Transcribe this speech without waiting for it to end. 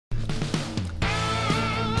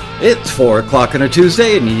It's 4 o'clock on a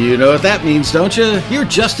Tuesday, and you know what that means, don't you? You're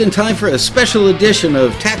just in time for a special edition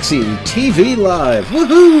of Taxi TV Live.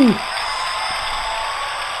 Woohoo!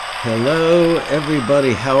 Hello,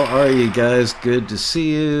 everybody. How are you guys? Good to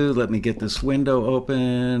see you. Let me get this window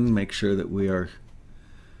open, make sure that we are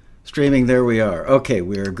streaming. There we are. Okay,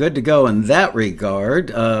 we are good to go in that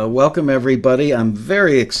regard. Welcome, everybody. I'm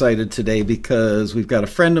very excited today because we've got a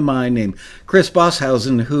friend of mine named Chris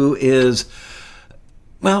Bosshausen who is...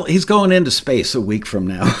 well, he's going into space a week from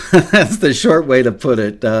now. That's the short way to put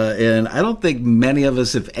it. And I don't think many of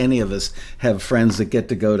us, if any of us, have friends that get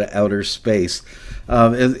to go to outer space.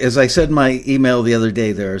 As I said in my email the other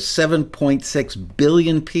day, there are 7.6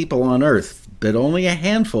 billion people on Earth, but only a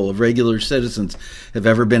handful of regular citizens have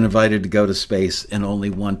ever been invited to go to space, and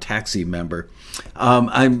only one taxi member.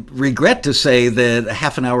 I regret to say that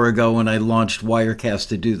half an hour ago when I launched Wirecast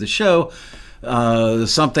to do the show,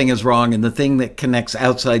 something is wrong, and the thing that connects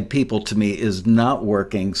outside people to me is not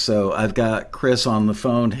working. So I've got Chris on the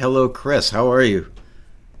phone. Hello, Chris. How are you?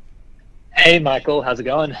 Hey, Michael. How's it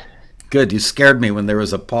going? Good. You scared me when there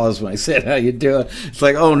was a pause when I said, how you doing? It's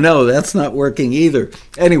like, oh, no, that's not working either.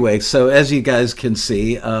 Anyway, so as you guys can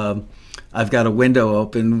see, I've got a window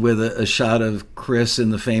open with a shot of Chris in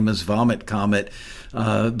the famous Vomit Comet.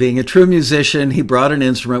 Being a true musician, he brought an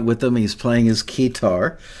instrument with him. He's playing his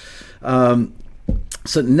guitar.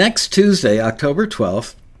 So next Tuesday, October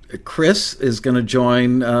 12th, Chris is going to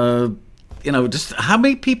join, just how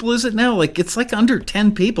many people is it now? It's like under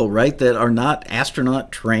 10 people, right, that are not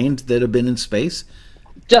astronaut trained that have been in space?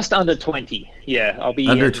 Just under 20. Yeah, I'll be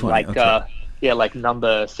under in 20. Okay. Like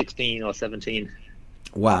number 16 or 17.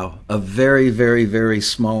 Wow, a very, very, very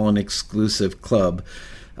small and exclusive club.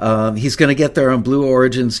 He's going to get there on Blue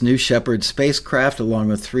Origin's New Shepard spacecraft along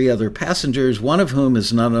with 3 other passengers, one of whom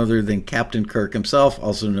is none other than Captain Kirk himself,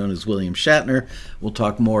 also known as William Shatner. We'll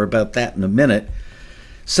talk more about that in a minute.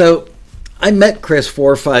 So I met Chris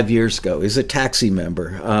 4 or 5 years ago. He's a taxi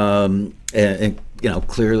member and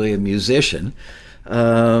clearly a musician.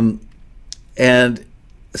 And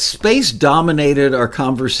space dominated our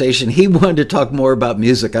conversation. He wanted to talk more about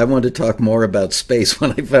music. I wanted to talk more about space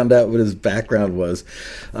when I found out what his background was.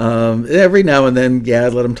 Every now and then, I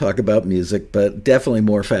let him talk about music, but definitely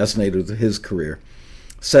more fascinated with his career.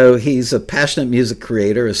 So he's a passionate music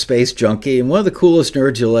creator, a space junkie, and one of the coolest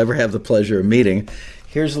nerds you'll ever have the pleasure of meeting.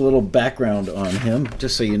 Here's a little background on him,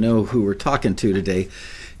 just so you know who we're talking to today.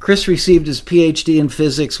 Chris received his PhD in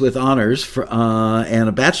physics with honors and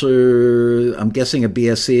a bachelor, I'm guessing a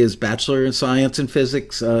BSc is Bachelor in Science and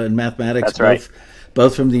Physics and Mathematics. That's right.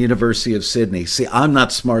 Both from the University of Sydney. See, I'm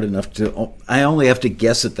not smart enough I only have to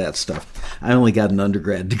guess at that stuff. I only got an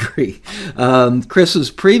undergrad degree. Chris was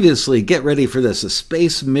previously, get ready for this, a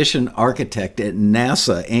space mission architect at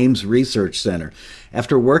NASA Ames Research Center.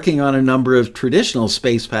 After working on a number of traditional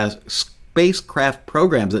spacecraft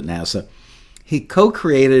programs at NASA, he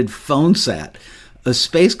co-created PhoneSat, a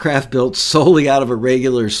spacecraft built solely out of a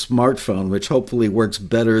regular smartphone, which hopefully works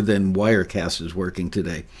better than Wirecast is working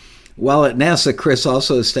today. While at NASA, Chris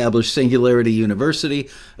also established Singularity University,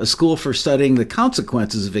 a school for studying the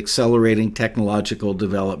consequences of accelerating technological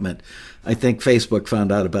development. I think Facebook found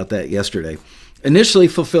out about that yesterday. Initially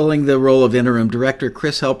fulfilling the role of interim director,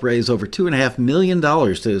 Chris helped raise over $2.5 million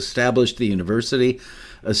to establish the university,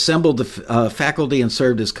 assembled the faculty, and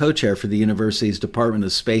served as co-chair for the university's Department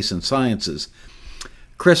of Space and Sciences.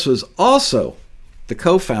 Chris was also the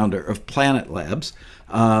co-founder of Planet Labs,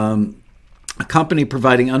 a company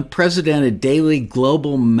providing unprecedented daily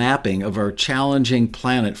global mapping of our changing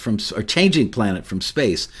planet from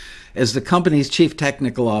space. As the company's chief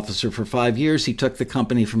technical officer for 5 years, he took the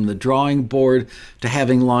company from the drawing board to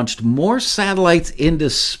having launched more satellites into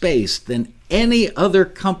space than any other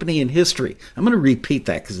company in history. I'm going to repeat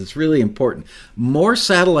that because it's really important. More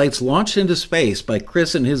satellites launched into space by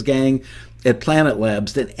Chris and his gang at Planet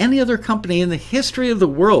Labs than any other company in the history of the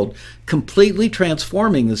world, completely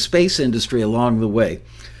transforming the space industry along the way.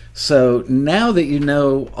 So now that you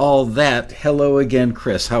know all that, hello again,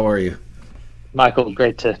 Chris. How are you? Michael,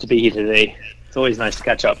 great to be here today. It's always nice to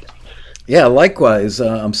catch up. Yeah, likewise.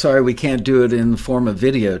 I'm sorry we can't do it in the form of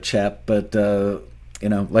video chat, but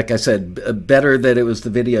like I said, better that it was the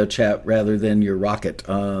video chat rather than your rocket.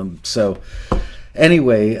 So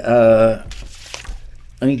anyway, let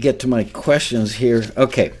me get to my questions here.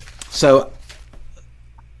 Okay, so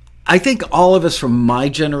I think all of us from my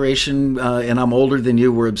generation, and I'm older than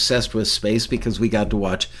you, were obsessed with space because we got to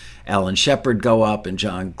watch Alan Shepard go up and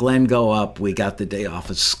John Glenn go up. We got the day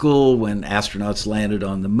off of school when astronauts landed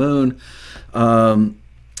on the moon.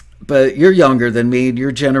 But you're younger than me.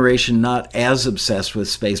 Your generation not as obsessed with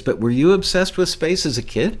space. But were you obsessed with space as a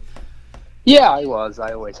kid? Yeah, I was.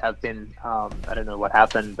 I always have been. I don't know what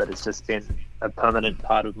happened, but it's just been a permanent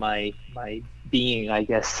part of my being, I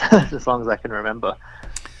guess, as long as I can remember.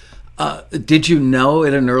 Did you know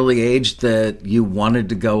at an early age that you wanted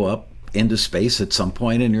to go up into space at some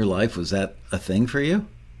point in your life? Was that a thing for you?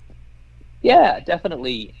 Yeah,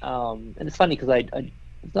 definitely. And it's funny because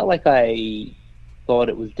it's not like I thought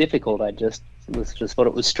it was difficult. I just thought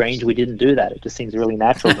it was strange we didn't do that. It just seems really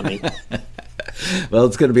natural to me. Well,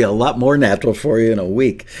 it's going to be a lot more natural for you in a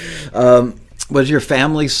week. Was your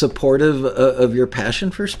family supportive of your passion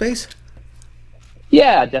for space?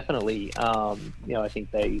 Yeah, definitely. I think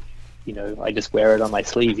I just wear it on my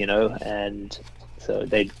sleeve, and so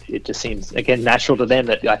it just seems again natural to them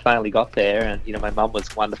that I finally got there. And my mum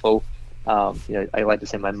was wonderful. I like to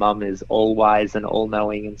say my mum is all wise and all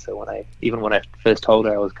knowing, and so when I first told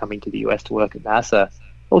her I was coming to the US to work at NASA,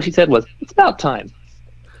 all she said was, "It's about time."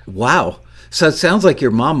 Wow. So it sounds like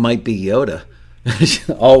your mom might be Yoda.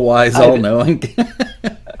 All wise, all knowing.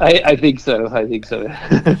 I think so. I think so.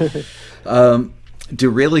 Do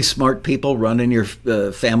really smart people run in your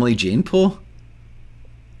family gene pool?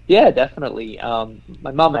 Yeah, definitely.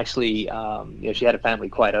 My mum actually, she had a family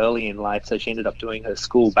quite early in life, so she ended up doing her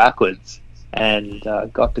school backwards and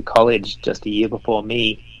got to college just a year before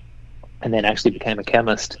me, and then actually became a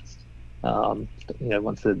chemist.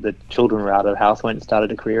 Once the children were out of the house, went and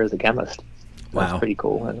started a career as a chemist. Wow. That's pretty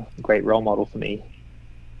cool and a great role model for me.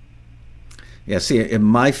 Yeah, see, in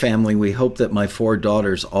my family, we hope that my 4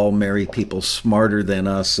 daughters all marry people smarter than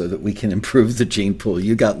us so that we can improve the gene pool.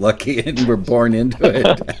 You got lucky and were born into it.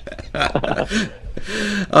 I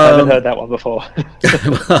haven't heard that one before.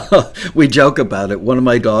 Well, we joke about it. One of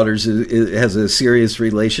my daughters has a serious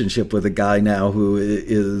relationship with a guy now who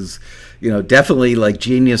is, definitely like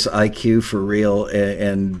genius IQ for real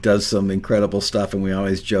and does some incredible stuff. And we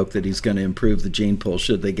always joke that he's going to improve the gene pool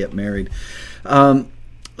should they get married.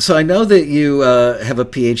 So I know that you have a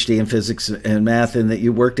PhD in physics and math and that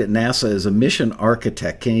you worked at NASA as a mission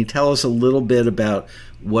architect. Can you tell us a little bit about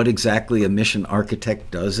what exactly a mission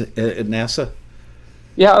architect does at NASA?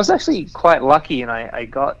 Yeah, I was actually quite lucky, and I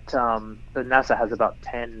got NASA has about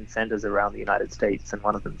 10 centers around the United States, and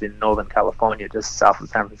one of them's in Northern California, just south of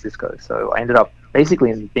San Francisco. So I ended up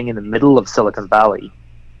basically being in the middle of Silicon Valley,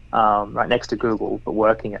 right next to Google, but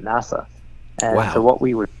working at NASA. And wow. So what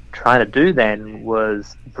we were trying to do then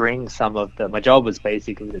was bring my job was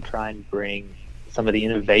basically to try and bring some of the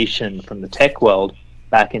innovation from the tech world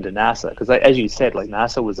back into NASA. Because as you said, like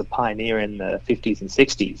NASA was a pioneer in the 50s and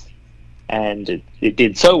 60s. And it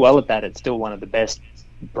did so well at that, it's still one of the best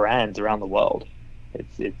brands around the world.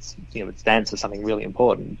 It stands for something really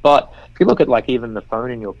important. But if you look at like even the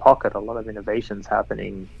phone in your pocket, a lot of innovations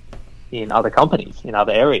happening in other companies, in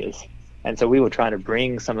other areas. And so we were trying to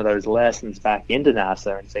bring some of those lessons back into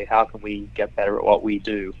NASA and say, how can we get better at what we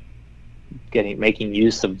do, making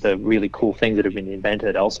use of the really cool things that have been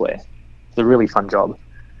invented elsewhere. It's a really fun job.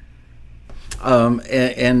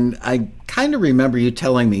 And I kind of remember you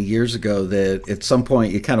telling me years ago that at some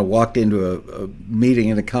point you kind of walked into a meeting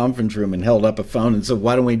in a conference room and held up a phone and said,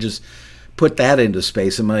 why don't we just put that into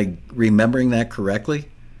space? Am I remembering that correctly?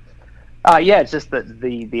 Yeah, it's just that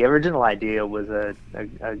the original idea was a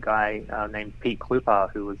guy named Pete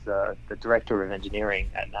Klupar, who was the director of engineering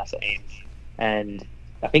at NASA Ames. And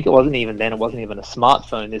I think it wasn't even then, it wasn't even a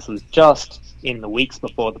smartphone. This was just in the weeks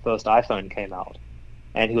before the first iPhone came out.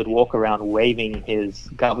 And he would walk around waving his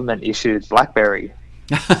government-issued BlackBerry.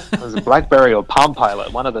 It was a BlackBerry or Palm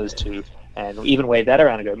Pilot, one of those two. And even wave that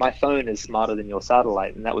around and go, my phone is smarter than your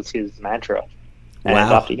satellite. And that was his mantra. And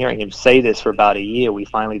wow. After hearing him say this for about a year, we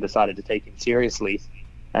finally decided to take him seriously.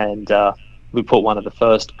 And we put one of the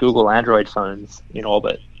first Google Android phones in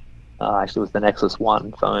orbit. Actually, it was the Nexus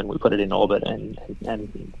 1 phone. We put it in orbit and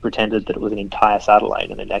pretended that it was an entire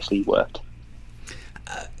satellite, and it actually worked.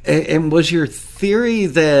 And was your theory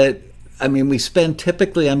that, I mean, we spend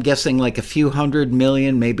typically, I'm guessing, like a few $100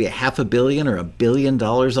 million, maybe $500 million or $1 billion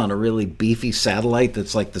on a really beefy satellite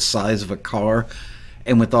that's like the size of a car?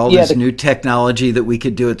 And with all this new technology that we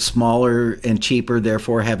could do it smaller and cheaper,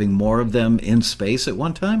 therefore having more of them in space at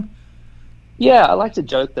one time? Yeah, I like to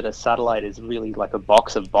joke that a satellite is really like a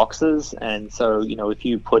box of boxes. And so, if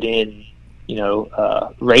you put in,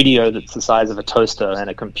 a radio that's the size of a toaster and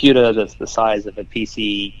a computer that's the size of a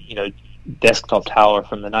PC, desktop tower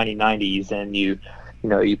from the 1990s, and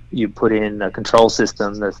you put in a control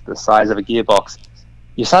system that's the size of a gearbox,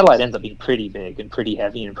 your satellite ends up being pretty big and pretty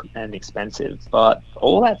heavy and expensive. But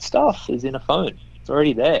all that stuff is in a phone. It's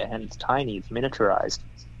already there, and it's tiny, it's miniaturized.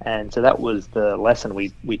 And so that was the lesson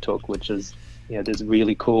we took, which is, there's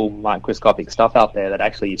really cool microscopic stuff out there that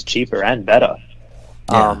actually is cheaper and better.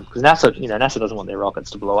 Yeah. Because NASA doesn't want their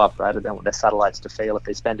rockets to blow up, right? They don't want their satellites to fail. If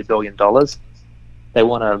they spend $1 billion, they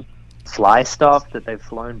want to fly stuff that they've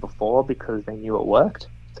flown before because they knew it worked.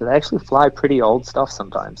 So they actually fly pretty old stuff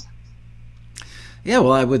sometimes. Yeah,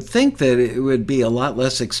 well, I would think that it would be a lot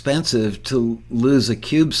less expensive to lose a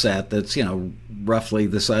CubeSat that's, roughly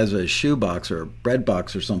the size of a shoebox or a bread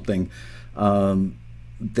box or something,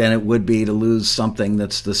 than it would be to lose something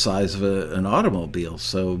that's the size of an automobile.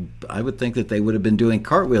 So I would think that they would have been doing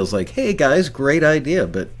cartwheels like, hey, guys, great idea,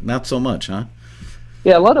 but not so much, huh?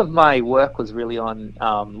 Yeah, a lot of my work was really on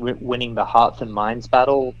winning the hearts and minds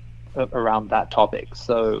battle around that topic.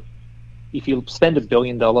 So if you spend $1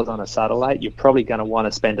 billion on a satellite, you're probably going to want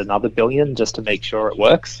to spend another $1 billion just to make sure it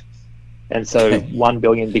works. And so 1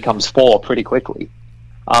 billion becomes 4 pretty quickly.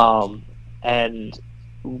 And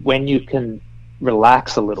when you can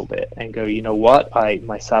relax a little bit and go, you know what,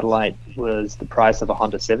 my satellite was the price of a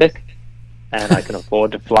Honda Civic, and I can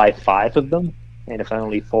afford to fly 5 of them. And if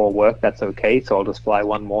only 4 work, that's okay. So I'll just fly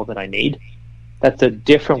 1 more than I need. That's a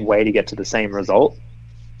different way to get to the same result.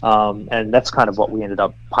 And that's kind of what we ended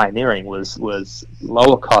up pioneering was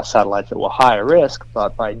lower cost satellites that were higher risk,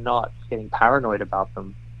 but by not getting paranoid about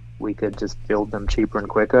them, we could just build them cheaper and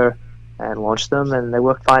quicker and launch them, and they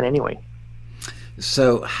worked fine anyway.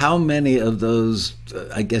 So how many of those,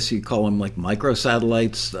 I guess you call them like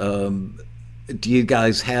microsatellites, do you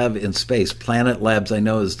guys have in space? Planet Labs, I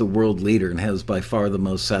know, is the world leader and has by far the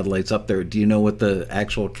most satellites up there. Do you know what the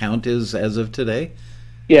actual count is as of today?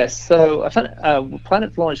 Yes, so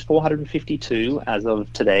Planet's launched 452 as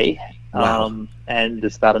of today. Wow. And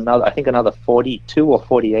there's about another 42 or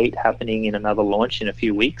 48 happening in another launch in a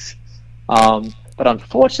few weeks. But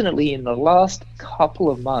unfortunately, in the last couple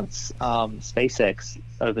of months, SpaceX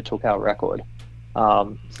overtook our record.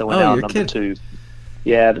 So we're now number 2.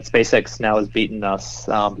 Yeah, but SpaceX now has beaten us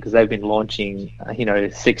because they've been launching,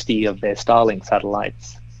 60 of their Starlink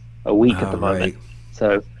satellites a week at the moment. Right.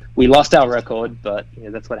 So we lost our record, but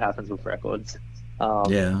that's what happens with records.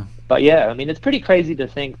 Yeah. But yeah, I mean, it's pretty crazy to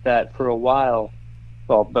think that for a while,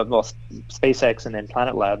 SpaceX and then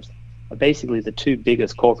Planet Labs are basically the 2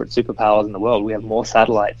 biggest corporate superpowers in the world. We have more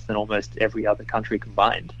satellites than almost every other country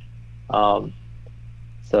combined. So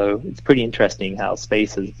it's pretty interesting how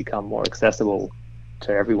space has become more accessible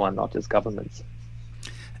to everyone, not just governments.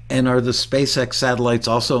 And are the SpaceX satellites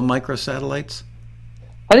also microsatellites?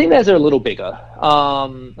 I think theirs are a little bigger. I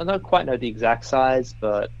don't quite know the exact size,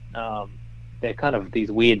 but they're kind of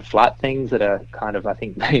these weird flat things that are kind of, I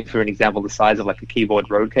think, for an example, the size of like a keyboard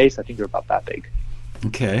road case. I think they're about that big.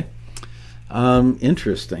 Okay.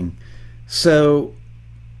 Interesting. So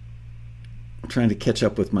I'm trying to catch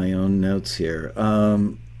up with my own notes here.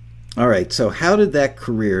 All right. So how did that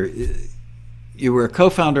career... You were a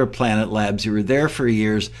co-founder of Planet Labs. You were there for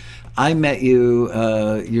years. I met you.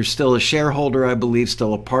 You're still a shareholder, I believe,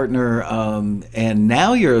 still a partner. And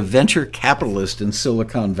now you're a venture capitalist in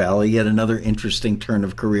Silicon Valley, yet another interesting turn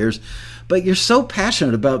of careers. But you're so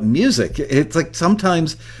passionate about music. It's like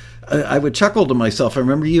sometimes I would chuckle to myself. I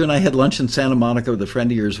remember you and I had lunch in Santa Monica with a friend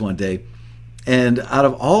of yours one day. And out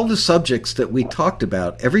of all the subjects that we talked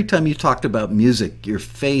about, every time you talked about music, your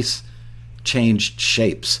face changed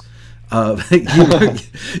shapes.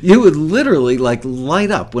 You would literally like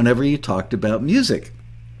light up whenever you talked about music.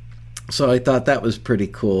 So I thought that was pretty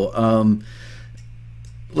cool.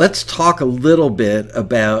 Let's talk a little bit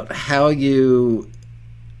about how you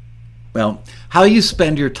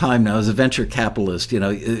spend your time now as a venture capitalist.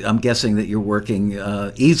 I'm guessing that you're working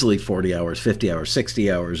easily 40 hours, 50 hours,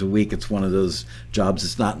 60 hours a week. It's one of those jobs.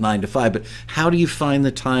 It's not 9 to 5. But how do you find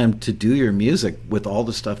the time to do your music with all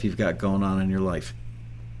the stuff you've got going on in your life?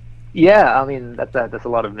 Yeah, I mean that's a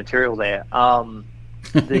lot of material there.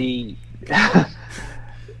 The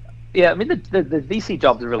VC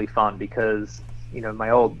jobs are really fun because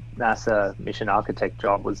my old NASA mission architect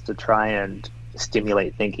job was to try and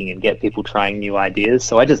stimulate thinking and get people trying new ideas.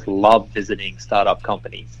 So I just love visiting startup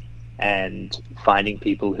companies and finding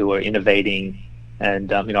people who are innovating.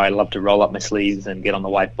 And I love to roll up my sleeves and get on the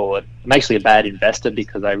whiteboard. I'm actually a bad investor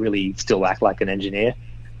because I really still act like an engineer.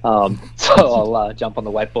 So I'll jump on the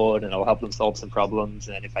whiteboard and I'll help them solve some problems.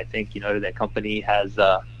 And if I think, their company has,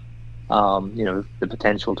 the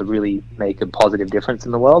potential to really make a positive difference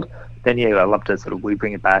in the world, then I love to we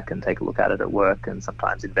bring it back and take a look at it at work and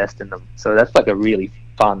sometimes invest in them. So that's like a really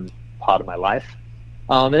fun part of my life.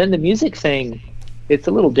 And then the music thing, it's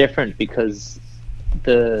a little different because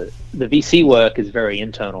the VC work is very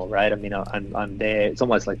internal, right? I mean, I'm there. It's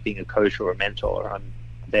almost like being a coach or a mentor. I'm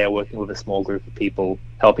there working with a small group of people,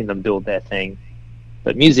 helping them build their thing.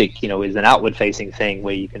 But music, is an outward-facing thing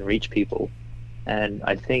where you can reach people. And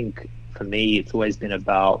I think for me, it's always been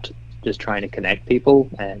about just trying to connect people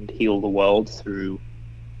and heal the world through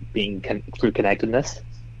through connectedness. So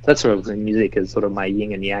that's sort of music is sort of my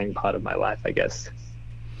yin and yang part of my life, I guess.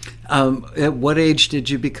 At what age did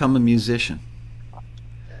you become a musician?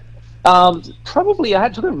 Probably I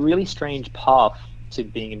had sort of a really strange path to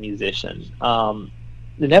being a musician.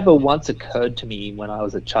 It never once occurred to me when I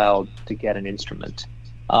was a child to get an instrument.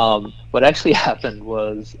 What actually happened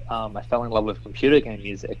was I fell in love with computer game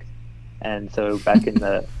music. And so back in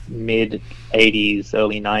the mid 80s,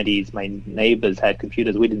 early 90s, my neighbors had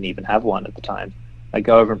computers. We didn't even have one at the time. I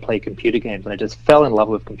go over and play computer games, and I just fell in love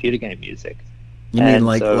with computer game music. You mean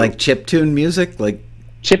like chiptune music? Like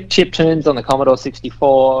chip tunes on the Commodore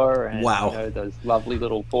 64, and wow. You know, those lovely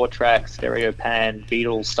little 4-track stereo pan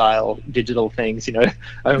Beatles style digital things, you know,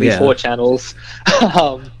 only 4 channels.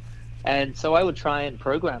 And so I would try and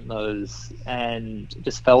program those, and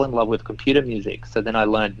just fell in love with computer music. So then I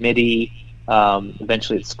learned MIDI.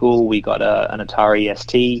 Eventually at school we got an Atari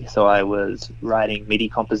ST, so I was writing MIDI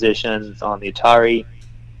compositions on the Atari.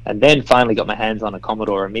 And then finally got my hands on a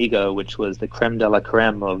Commodore Amiga, which was the creme de la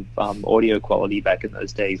creme of audio quality back in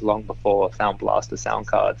those days, long before Sound Blaster sound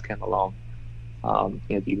cards came along.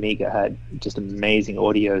 You know, the Amiga had just amazing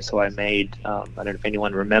audio, so I made, I don't know if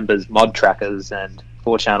anyone remembers Mod Trackers, and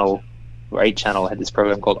 4-channel or 8-channel had this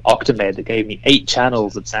program called Octamed that gave me 8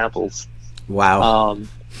 channels of samples. Wow.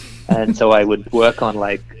 And so I would work on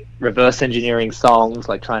like reverse engineering songs,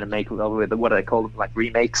 like trying to make what do they call them, like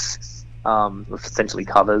remakes, essentially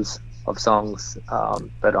covers of songs,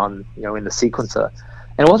 but on, you know, in the sequencer.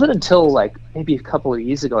 And it wasn't until like maybe a couple of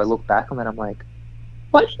years ago I look back on that, I'm like,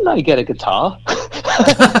 why didn't I get a guitar?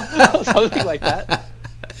 Something like that.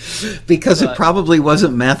 Because it probably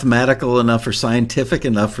wasn't mathematical enough or scientific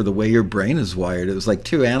enough for the way your brain is wired. It was like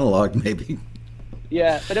too analog, maybe.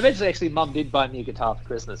 Yeah, but eventually, actually, Mum did buy me a guitar for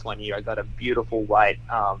Christmas one year. I got a beautiful white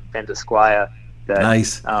Fender Squier that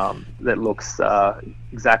nice. That looks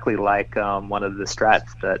exactly like one of the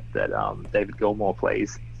Strats that David Gilmour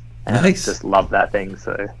plays. And nice. I just love that thing.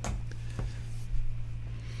 So.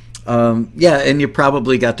 Yeah, and you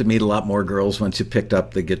probably got to meet a lot more girls once you picked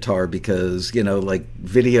up the guitar, because, you know, like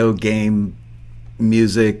video game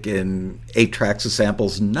music and 8 tracks of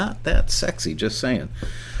samples, not that sexy, just saying.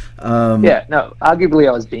 Yeah, no, arguably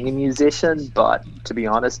I was being a musician, but to be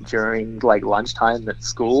honest, during like lunchtime at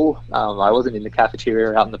school, I wasn't in the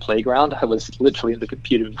cafeteria or out in the playground. I was literally in the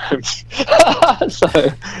computer rooms. So,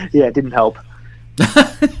 yeah, it didn't help.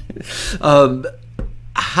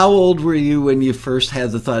 How old were you when you first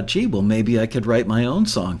had the thought, gee, well, maybe I could write my own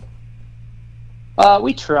song?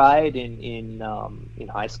 We tried in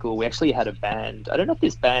high school. We actually had a band. I don't know if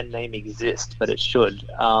this band name exists, but it should.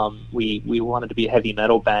 We wanted to be a heavy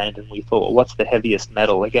metal band, and we thought, well, what's the heaviest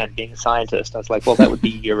metal? Again, being a scientist, I was like, well, that would be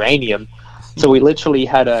uranium. So we literally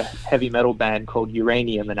had a heavy metal band called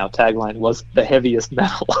Uranium, and our tagline was the heaviest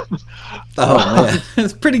metal. Oh, man.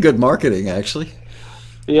 It's pretty good marketing, actually.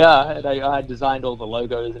 Yeah, and I designed all the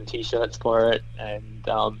logos and T-shirts for it, and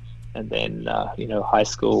then high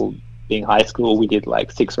school. Being high school, we did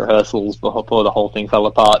like 6 rehearsals before the whole thing fell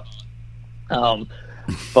apart.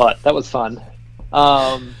 But that was fun.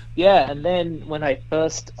 Yeah, and then when I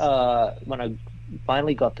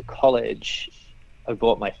finally got to college, I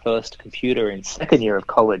bought my first computer in second year of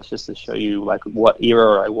college, just to show you like what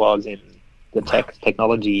era I was in the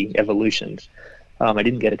technology evolution. I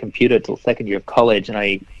didn't get a computer till second year of college, and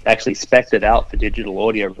I actually spec'd it out for digital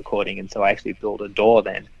audio recording, and so I actually built a DAW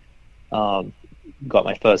then. Got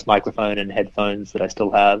my first microphone and headphones that I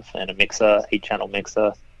still have, and a mixer, 8-channel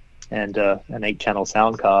mixer, and an 8-channel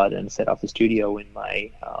sound card, and set up a studio in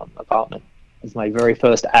my apartment. It was my very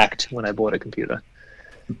first act when I bought a computer.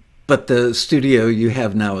 But the studio you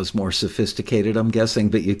have now is more sophisticated, I'm guessing,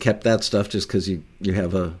 but you kept that stuff just because you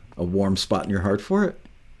have a warm spot in your heart for it?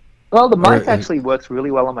 Well, the mic actually works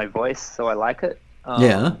really well on my voice, so I like it.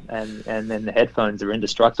 Yeah. And then the headphones are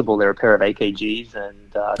indestructible. They're a pair of AKGs,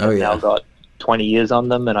 and I've now got 20 years on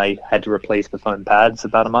them, and I had to replace the foam pads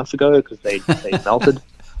about a month ago because they melted.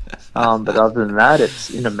 But other than that,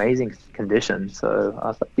 it's in amazing condition. So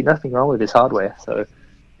I thought, nothing wrong with this hardware. So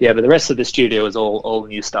yeah, but the rest of the studio is all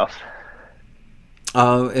new stuff.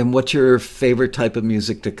 And what's your favorite type of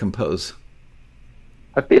music to compose?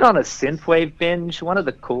 I've been on a synthwave binge. One of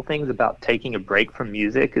the cool things about taking a break from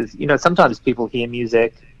music is, sometimes people hear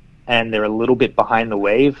music and they're a little bit behind the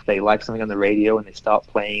wave. They like something on the radio and they start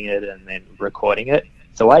playing it and then recording it.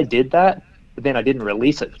 So I did that, but then I didn't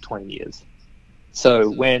release it for 20 years.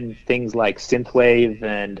 So when things like synthwave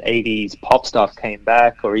and 80s pop stuff came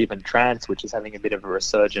back, or even trance, which is having a bit of a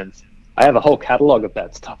resurgence, I have a whole catalog of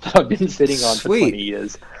that stuff that I've been sitting on for 20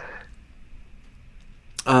 years.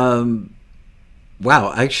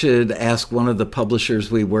 Wow, I should ask one of the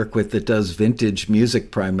publishers we work with that does vintage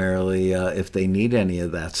music primarily if they need any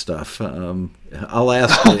of that stuff. I'll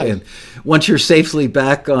ask you. And once you're safely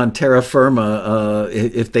back on terra firma,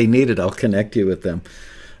 if they need it, I'll connect you with them.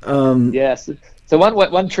 Yes. So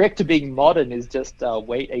one trick to being modern is just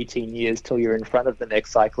wait 18 years till you're in front of the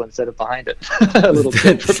next cycle instead of behind it. A little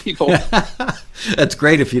tip for people. That's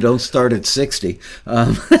great if you don't start at 60.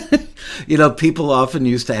 People often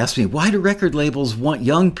used to ask me, why do record labels want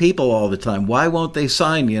young people all the time? Why won't they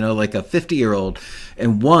sign, like a 50-year-old?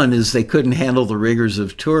 And one is they couldn't handle the rigors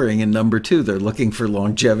of touring, and number two, they're looking for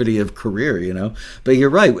longevity of career, But you're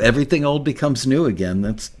right, everything old becomes new again.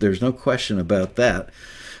 There's no question about that.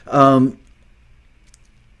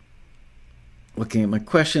 Looking at my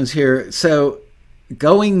questions here. So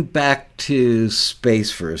going back to space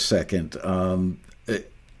for a second,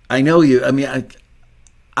 I know you,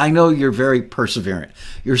 I know you're very perseverant.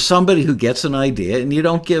 You're somebody who gets an idea and you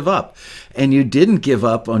don't give up. And you didn't give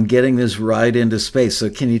up on getting this ride into space. So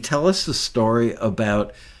can you tell us the story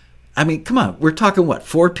about, come on, we're talking what,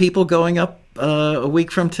 4 people going up a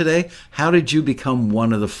week from today? How did you become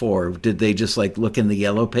one of the 4? Did they just look in the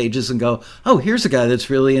yellow pages and go, oh, here's a guy that's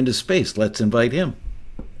really into space, let's invite him?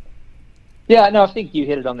 Yeah, no, I think you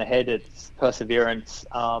hit it on the head. It's perseverance.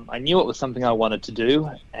 I knew it was something I wanted to do,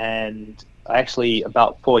 and I actually,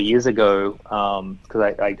 about 4 years ago,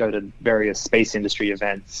 because I go to various space industry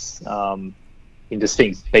events,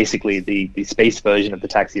 basically the space version of the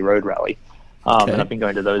Taxi Road Rally. Okay. And I've been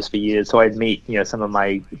going to those for years. So I'd meet, some of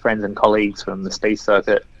my friends and colleagues from the space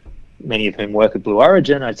circuit, many of whom work at Blue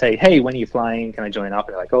Origin. I'd say, hey, when are you flying? Can I join up?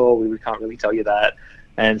 And they're like, oh, we can't really tell you that.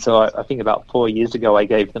 And so I think about 4 years ago, I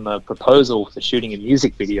gave them a proposal for shooting a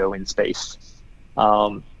music video in space.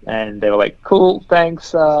 And they were like, cool,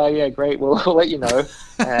 thanks. Yeah, great. We'll let you know.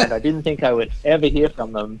 And I didn't think I would ever hear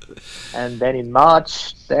from them. And then in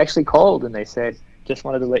March, they actually called and they said, just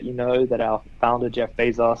wanted to let you know that our founder, Jeff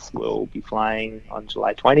Bezos, will be flying on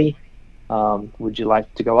July 20. Would you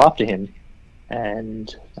like to go after him?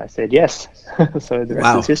 And I said yes. So the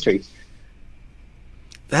rest is history.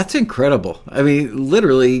 That's incredible.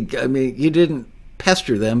 Literally, you didn't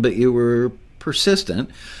pester them, but you were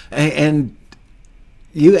persistent. And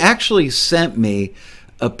you actually sent me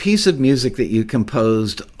a piece of music that you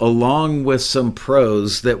composed along with some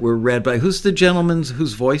prose that were read by, who's the gentleman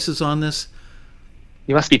whose voice is on this?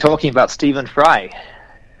 You must be talking about Stephen Fry.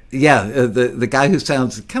 Yeah, the guy who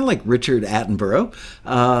sounds kind of like Richard Attenborough.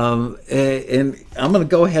 And I'm going to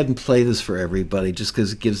go ahead and play this for everybody just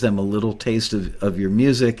because it gives them a little taste of your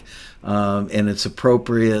music. And it's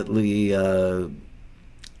appropriately, I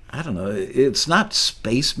don't know, it's not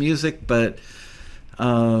space music, but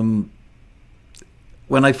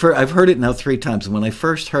when I've heard it now 3 times, and when I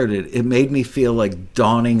first heard it, it made me feel like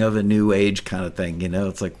dawning of a new age kind of thing.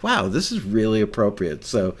 It's like, wow, this is really appropriate.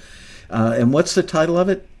 So, and what's the title of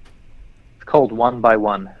it? It's called One by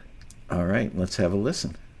One. All right, let's have a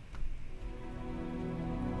listen.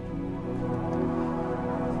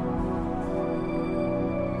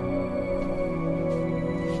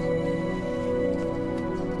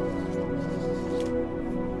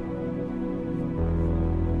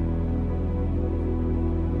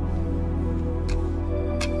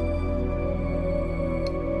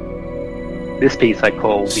 This piece I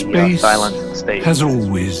call the Silence of Space. Has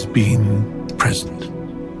always been present.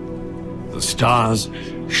 The stars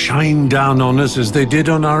shine down on us as they did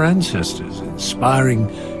on our ancestors, inspiring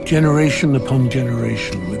generation upon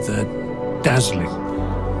generation with their dazzling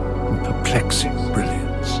and perplexing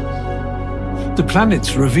brilliance. The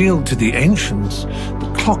planets revealed to the ancients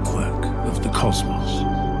the clockwork of the cosmos.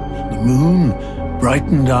 The moon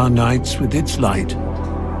brightened our nights with its light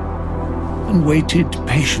and waited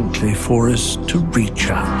patiently for us to reach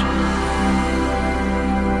out.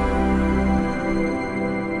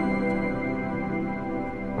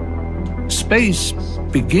 Space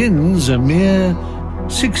begins a mere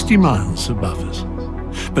 60 miles above us,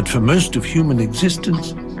 but for most of human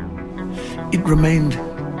existence, it remained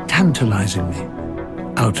tantalizingly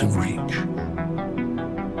out of reach.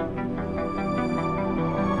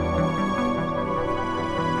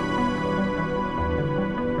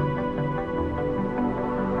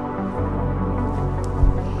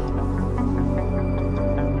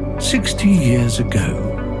 "60 years ago,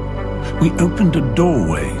 we opened a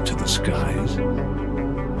doorway to the skies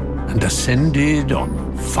and ascended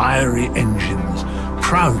on fiery engines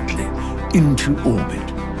proudly into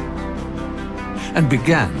orbit and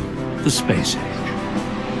began the space age.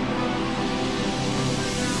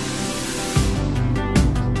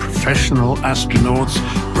 Professional astronauts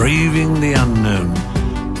braving the unknown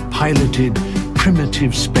piloted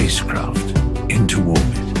primitive spacecraft into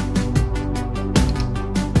orbit.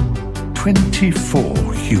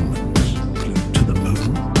 24 humans flew to the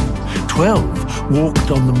moon. 12 walked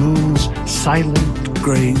on the moon's silent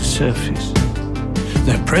grey surface.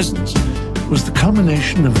 Their presence was the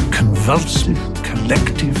culmination of a convulsive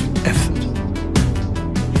collective effort.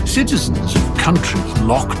 Citizens of countries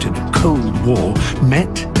locked in a Cold War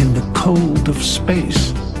met in the cold of space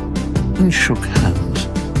and shook hands.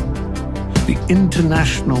 The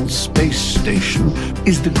International Space Station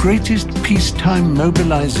is the greatest peacetime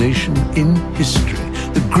mobilization in history,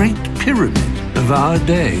 the Great Pyramid of our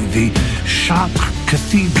day, the Chartres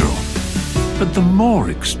Cathedral. But the more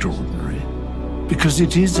extraordinary, because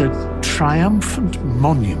it is a triumphant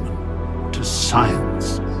monument to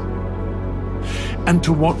science and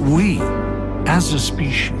to what we, as a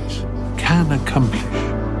species, can accomplish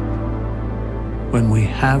when we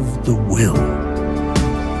have the will.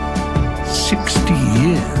 60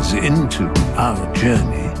 years into our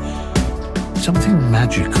journey, something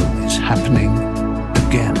magical is happening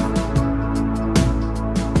again.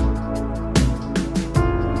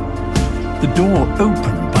 The door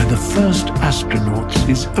opened by the first astronauts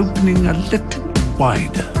is opening a little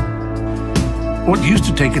wider. What used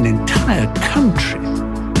to take an entire country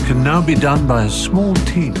can now be done by a small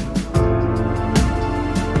team.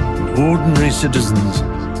 And ordinary citizens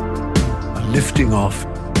are lifting off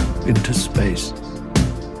into space.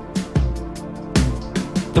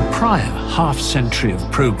 The prior half-century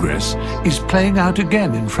of progress is playing out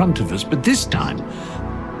again in front of us, but this time,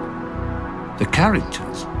 the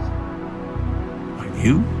characters are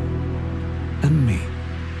you and me.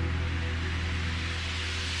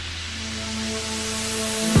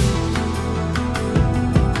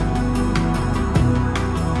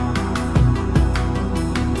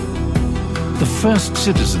 The first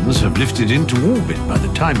citizens have lifted into orbit by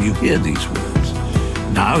the time you hear these words.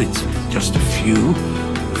 Now it's just a few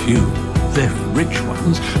very rich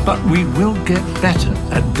ones, but we will get better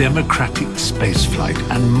at democratic spaceflight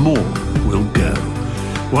and more will go.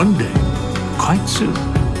 One day, quite soon,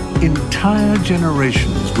 entire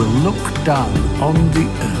generations will look down on the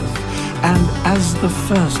Earth and, as the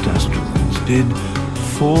first astronauts did,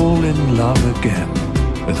 fall in love again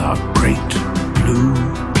with our great blue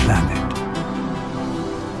planet.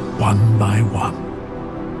 One by one.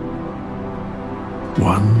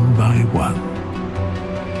 One by one.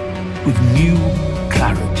 With new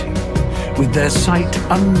clarity, with their sight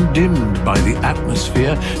undimmed by the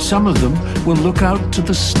atmosphere, some of them will look out to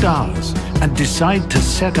the stars and decide to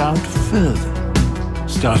set out further,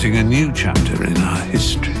 starting a new chapter in our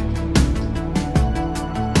history.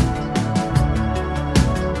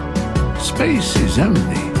 Space is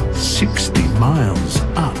only 60 miles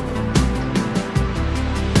up.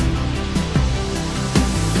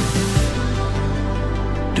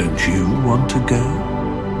 Don't you want to go?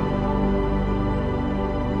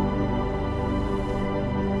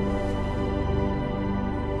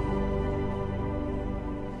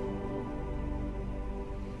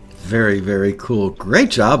 Very, very cool. Great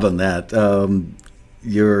job on that.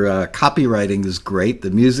 Your copywriting is great. The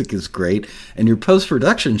music is great. And your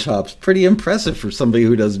post-production job's pretty impressive for somebody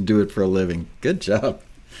who doesn't do it for a living. Good job.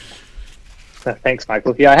 Thanks,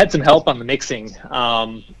 Michael. Yeah, I had some help on the mixing.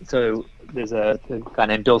 So there's a guy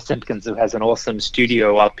named Bill Simpkins who has an awesome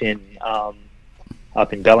studio up in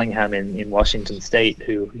Bellingham in Washington State,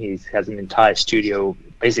 who he has an entire studio,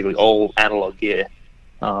 basically all analog gear.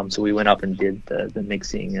 So we went up and did the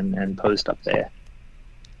mixing and post up there.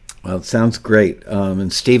 Well, it sounds great.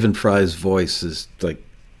 And Stephen Fry's voice is like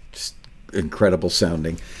just incredible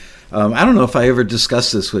sounding. I don't know if I ever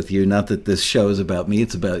discussed this with you, not that this show is about me,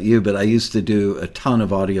 it's about you, but I used to do a ton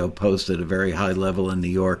of audio post at a very high level in New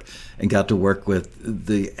York and got to work with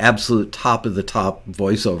the absolute top of the top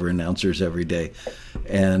voiceover announcers every day.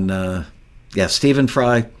 And Stephen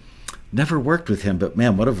Fry, never worked with him, but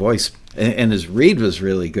man, what a voice. And his read was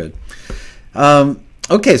really good.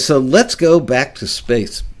 Okay, so let's go back to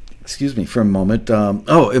space. Excuse me for a moment.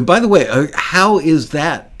 And by the way, how is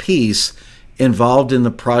that piece involved in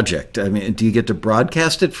the project? I mean, do you get to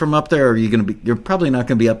broadcast it from up there, or are you going to be? You're probably not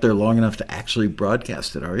going to be up there long enough to actually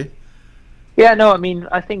broadcast it, are you? Yeah, no. I mean,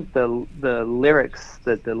 I think the lyrics,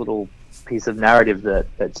 the little piece of narrative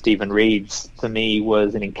that Stephen reads, for me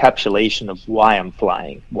was an encapsulation of why I'm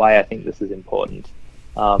flying, why I think this is important.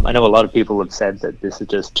 I know a lot of people have said that this is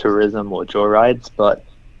just tourism or joyrides, but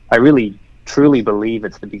I really truly believe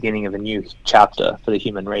it's the beginning of a new chapter for the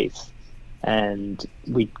human race. And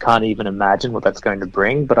we can't even imagine what that's going to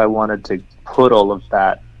bring, but I wanted to put all of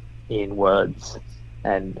that in words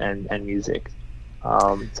and music.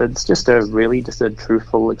 So it's just a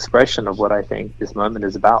truthful expression of what I think this moment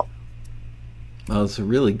is about. Well, it's a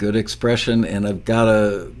really good expression, and I've got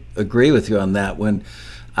to agree with you on that. When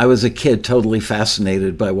I was a kid, totally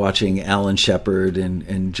fascinated by watching Alan Shepard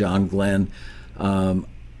and John Glenn.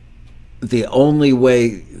 The only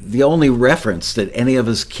reference that any of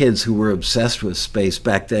us kids who were obsessed with space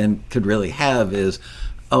back then could really have is,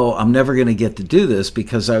 oh, I'm never going to get to do this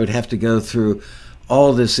because I would have to go through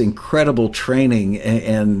all this incredible training,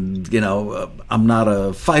 and I'm not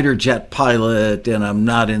a fighter jet pilot, and I'm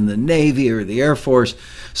not in the Navy or the Air Force.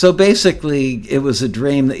 So basically, it was a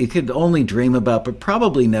dream that you could only dream about, but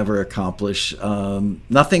probably never accomplish.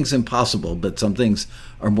 Nothing's impossible, but some things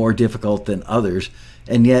are more difficult than others.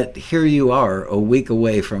 And yet, here you are, a week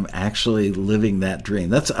away from actually living that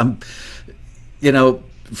dream.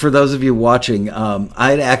 For those of you watching,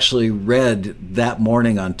 I'd actually read that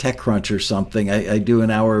morning on TechCrunch or something. I do an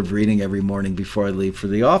hour of reading every morning before I leave for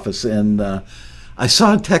the office. And I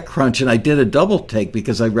saw TechCrunch, and I did a double take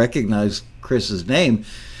because I recognized Chris's name.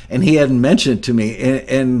 And he hadn't mentioned it to me.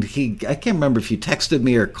 And I can't remember if he texted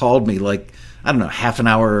me or called me, like, I don't know, half an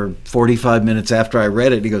hour, 45 minutes after I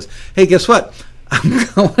read it. He goes, hey, guess what? I'm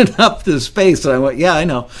going up to space. And I went, yeah, I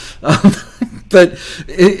know. But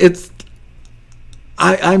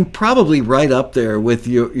I'm probably right up there with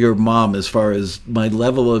your mom as far as my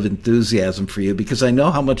level of enthusiasm for you, because I know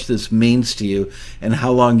how much this means to you and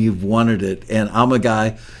how long you've wanted it. And I'm a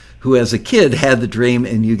guy who, as a kid, had the dream,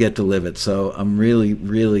 and you get to live it. So I'm really,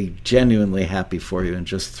 really genuinely happy for you and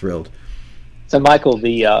just thrilled. So, Michael,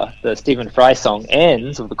 the Stephen Fry song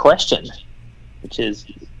ends with a question, which is,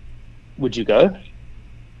 would you go?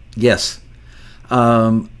 Yes.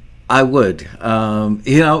 I would.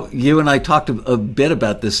 You and I talked a bit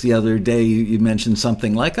about this the other day. You mentioned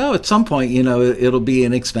something like, oh, at some point, it'll be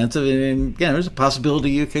inexpensive, and there's a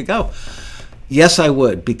possibility you could go. Yes, I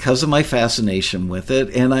would, because of my fascination with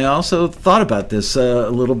it. And I also thought about this a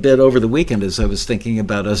little bit over the weekend as I was thinking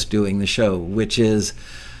about us doing the show, which is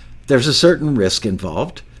there's a certain risk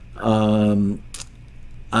involved. I'm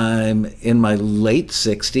in my late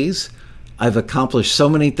 60s. I've accomplished so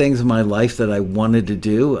many things in my life that I wanted to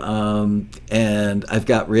do, and I've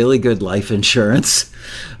got really good life insurance.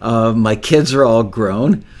 My kids are all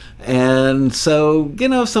grown, and so,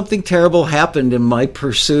 if something terrible happened in my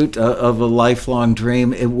pursuit of a lifelong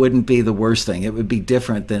dream, it wouldn't be the worst thing. It would be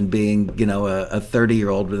different than being, a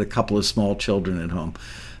 30-year-old with a couple of small children at home.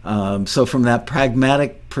 So from that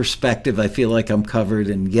pragmatic perspective, I feel like I'm covered,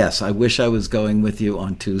 and yes, I wish I was going with you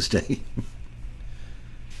on Tuesday.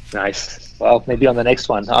 Nice. Well, maybe on the next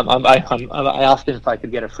one. I asked him if I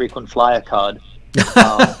could get a frequent flyer card.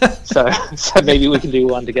 So maybe we can do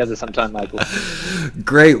one together sometime, Michael.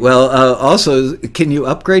 Great. Well, also, can you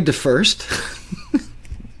upgrade to first?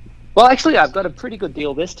 Well, actually, I've got a pretty good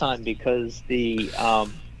deal this time because the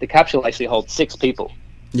capsule actually holds 6 people.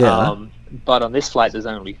 Yeah. But on this flight, there's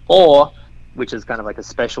only 4, which is kind of like a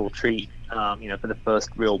special treat, for the first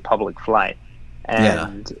real public flight.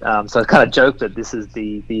 And so I kind of joked that this is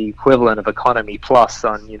the equivalent of Economy Plus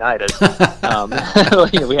on United.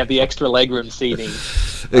 We have the extra legroom seating,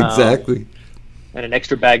 exactly, and an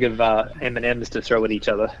extra bag of M&Ms to throw at each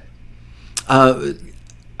other.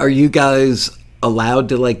 Are you guys allowed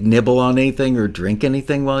to nibble on anything or drink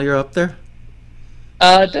anything while you're up there?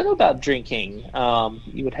 I don't know about drinking.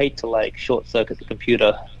 You would hate to short circuit the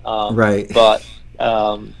computer, right? But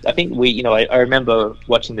I think I remember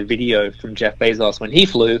watching the video from Jeff Bezos when he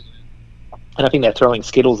flew, and I think they're throwing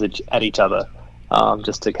Skittles at each other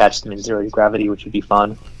just to catch them in zero gravity, which would be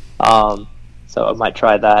fun. So I might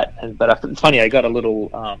try that. But it's funny, I got a little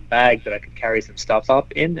bag that I could carry some stuff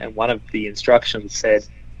up in, and one of the instructions said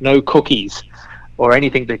no cookies or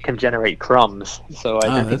anything that can generate crumbs. So I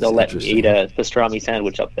don't think they'll let me eat a pastrami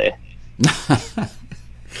sandwich up there.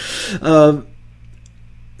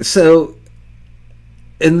 So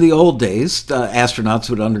in the old days,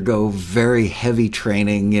 astronauts would undergo very heavy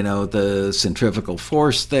training, the centrifugal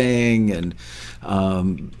force thing and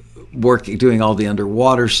doing all the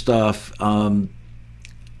underwater stuff. I'm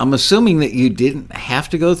assuming that you didn't have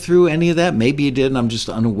to go through any of that. Maybe you did, and I'm just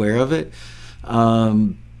unaware of it.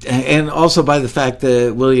 And also by the fact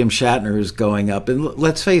that William Shatner is going up. And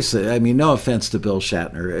let's face it, I mean, no offense to Bill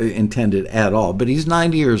Shatner intended at all, but he's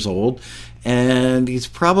 90 years old, and he's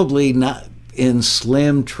probably not in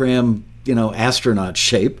slim, trim, astronaut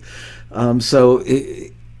shape. So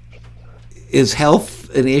is health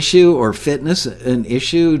an issue or fitness an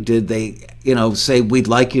issue? Did they, say, we'd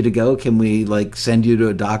like you to go? Can we send you to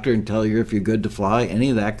a doctor and tell you if you're good to fly? Any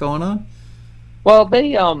of that going on? Well,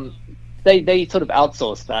 they they sort of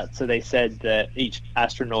outsourced that. So they said that each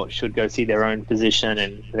astronaut should go see their own physician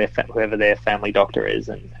and whoever their family doctor is,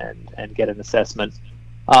 and get an assessment,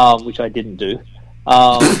 which I didn't do.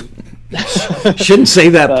 Shouldn't say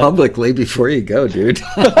that publicly before you go, dude.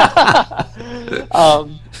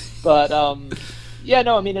 Yeah,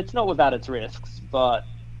 no, I mean, it's not without its risks, but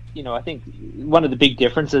I think one of the big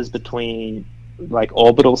differences between like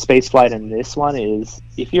orbital spaceflight and this one is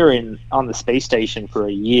if you're on the space station for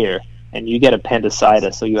a year and you get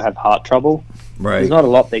appendicitis or you have heart trouble, right, there's not a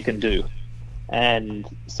lot they can do. And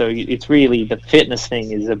so it's really, the fitness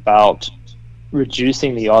thing is about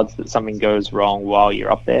reducing the odds that something goes wrong while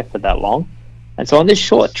you're up there for that long. And so on this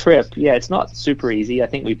short trip, yeah, it's not super easy. I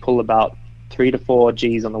think we pull about 3 to 4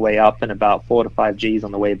 Gs on the way up and about 4 to 5 Gs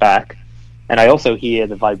on the way back. And I also hear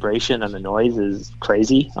the vibration and the noise is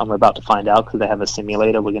crazy. I'm about to find out because they have a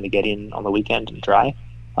simulator we're going to get in on the weekend and try.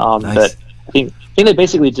 Nice. But I think they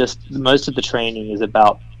basically just, most of the training is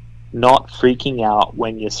about not freaking out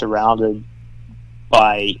when you're surrounded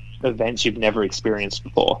by events you've never experienced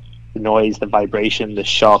before. The noise, the vibration, the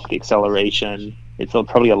shock, the acceleration. It's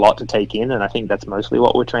probably a lot to take in, and I think that's mostly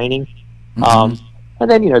what we're training. Mm-hmm. And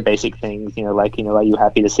then, basic things, like, are you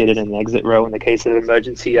happy to sit in an exit row in the case of an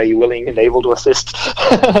emergency? Are you willing and able to assist?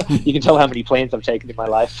 You can tell how many planes I've taken in my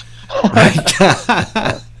life.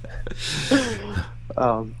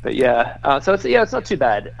 But yeah, so it's not too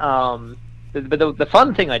bad. But the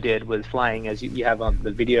fun thing I did was flying, as you have on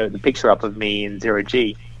the video, the picture up of me in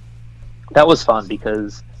 0G. That was fun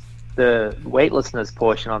because the weightlessness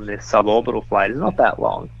portion on this suborbital flight is not that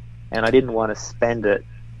long, and I didn't want to spend it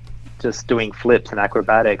just doing flips and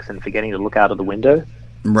acrobatics and forgetting to look out of the window.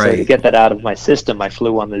 Right. So to get that out of my system, I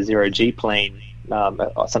flew on the 0G plane,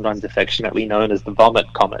 sometimes affectionately known as the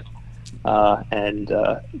Vomit Comet. And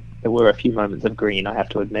there were a few moments of green, I have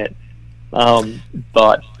to admit.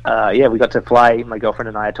 But yeah, we got to fly, my girlfriend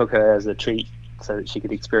and I took her as a treat so that she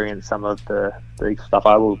could experience some of the stuff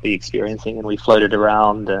I will be experiencing. And we floated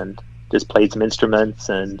around and just played some instruments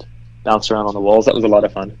and bounced around on the walls. That was a lot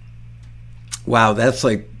of fun. Wow, that's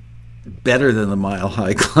like better than the Mile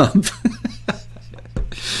High Club.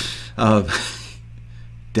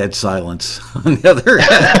 Dead silence on the other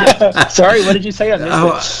end. Sorry, what did you say?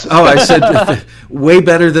 I said way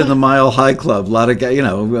better than the Mile High Club. A lot of guys,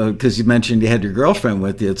 because you mentioned you had your girlfriend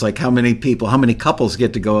with you. It's like how many couples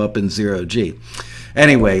get to go up in 0G?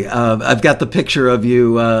 Anyway, I've got the picture of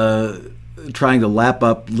you trying to lap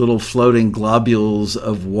up little floating globules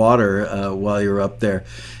of water while you're up there.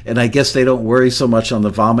 And I guess they don't worry so much on the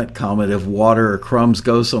Vomit Comet if water or crumbs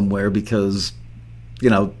go somewhere because,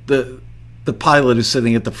 the pilot is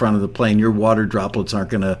sitting at the front of the plane. Your water droplets aren't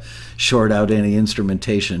going to short out any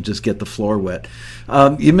instrumentation, just get the floor wet.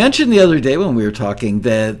 You mentioned the other day when we were talking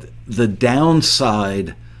that the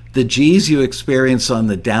downside, the G's you experienced on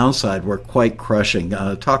the downside were quite crushing.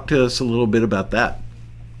 Talk to us a little bit about that.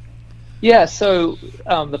 Yeah, so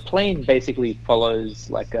the plane basically follows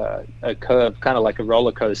like a curve, kind of like a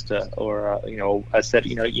roller coaster, or I said,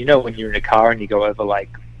 when you're in a car and you go over like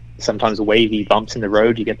sometimes wavy bumps in the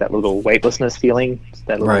road, you get that little weightlessness feeling,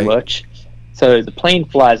 that little lurch. So the plane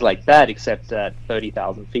flies like that, except at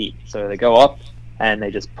 30,000 feet. So they go up and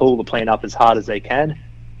they just pull the plane up as hard as they can,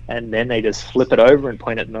 and then they just flip it over and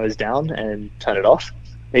point it nose down and turn it off,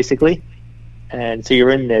 basically. And so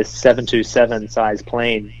you're in this 727 size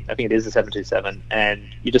plane, I think it is a 727, and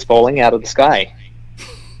you're just falling out of the sky.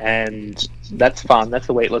 And that's fun. That's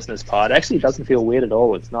the weightlessness part. Actually, it doesn't feel weird at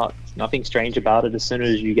all. It's nothing strange about it. As soon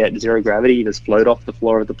as you get zero gravity, you just float off the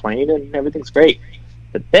floor of the plane and everything's great.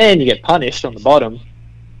 But then you get punished on the bottom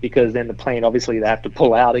because then the plane, obviously, they have to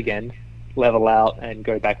pull out again, level out, and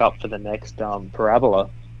go back up for the next parabola.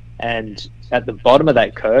 And at the bottom of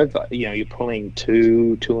that curve, you're pulling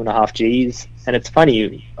 2.5 Gs. And it's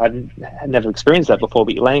funny, I've never experienced that before,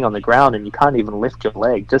 but you're laying on the ground and you can't even lift your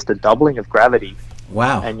leg. Just a doubling of gravity.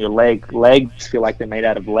 Wow. And your legs feel like they're made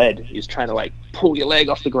out of lead. You're just trying to like pull your leg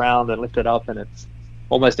off the ground and lift it up, and it's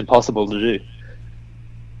almost impossible to do.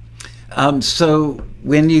 So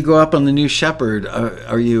when you go up on the New Shepard,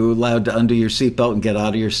 are you allowed to undo your seatbelt and get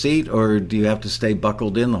out of your seat, or do you have to stay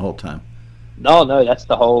buckled in the whole time? No, that's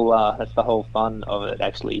the whole fun of it.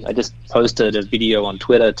 Actually, I just posted a video on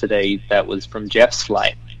Twitter today that was from Jeff's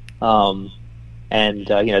flight, and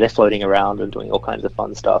they're floating around and doing all kinds of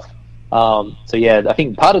fun stuff. So yeah, I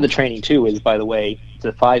think part of the training too is, by the way, it's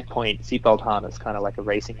a 5-point seatbelt harness, kind of like a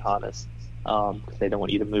racing harness, because they don't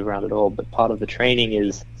want you to move around at all. But part of the training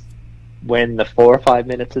is when the 4 or 5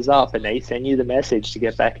 minutes is up and they send you the message to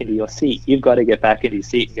get back into your seat, you've got to get back into your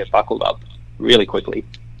seat and get buckled up really quickly,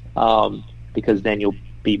 because then you'll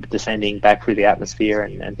be descending back through the atmosphere,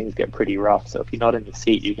 and things get pretty rough. So if you're not in the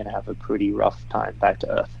seat, you're going to have a pretty rough time back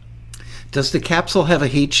to Earth. Does the capsule have a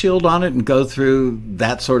heat shield on it and go through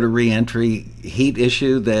that sort of re-entry heat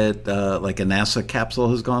issue that like a NASA capsule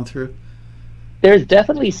has gone through? There's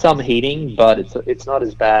definitely some heating, but it's not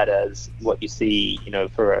as bad as what you see,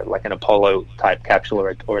 for like an Apollo type capsule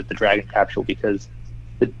or the Dragon capsule, because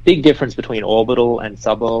the big difference between orbital and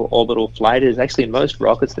suborbital flight is actually most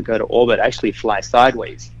rockets that go to orbit actually fly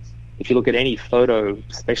sideways. If you look at any photo,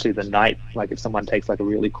 especially the night, like if someone takes like a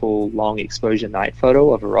really cool long exposure night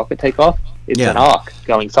photo of a rocket takeoff, it's an arc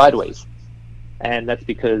going sideways. And that's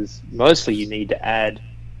because mostly you need to add,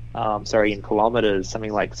 in kilometers,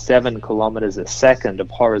 something like 7 kilometers a second of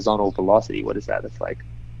horizontal velocity. What is that? It's like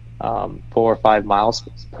 4 or 5 miles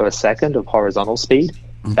per second of horizontal speed.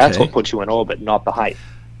 Okay. That's what puts you in orbit, not the height.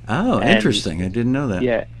 Oh, interesting. I didn't know that.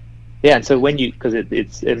 Yeah. Yeah, and so because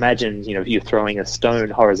it's imagine, if you're throwing a stone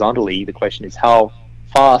horizontally, the question is how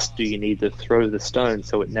fast do you need to throw the stone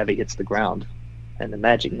so it never hits the ground? And the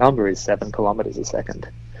magic number is 7 kilometers a second.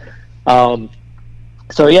 Where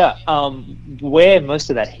most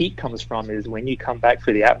of that heat comes from is when you come back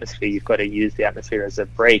through the atmosphere, you've got to use the atmosphere as a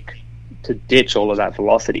brake to ditch all of that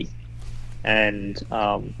velocity. And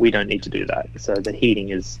we don't need to do that. So the heating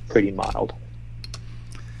is pretty mild.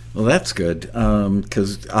 Well, that's good,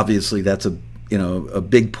 because obviously that's a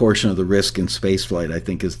big portion of the risk in spaceflight, I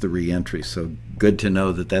think, is the re-entry. So good to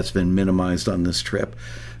know that that's been minimized on this trip.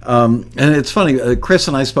 And it's funny, Chris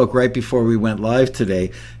and I spoke right before we went live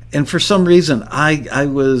today, and for some reason I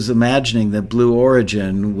was imagining that Blue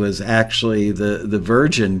Origin was actually the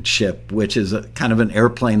Virgin ship, which is kind of an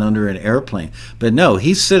airplane under an airplane. But no,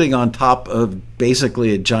 he's sitting on top of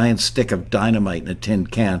basically a giant stick of dynamite in a tin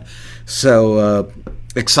can. So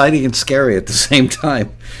exciting and scary at the same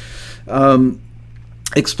time.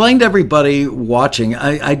 Explain to everybody watching,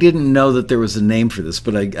 I didn't know that there was a name for this,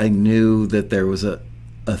 but I knew that there was a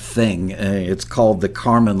thing. It's called the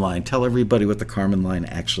Kármán line. Tell everybody what the Kármán line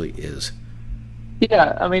actually is.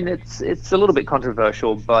 Yeah, I mean, it's a little bit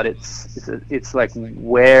controversial, but it's like,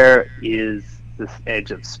 where is this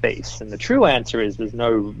edge of space? And the true answer is there's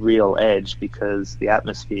no real edge, because the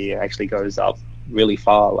atmosphere actually goes up really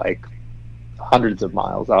far, like hundreds of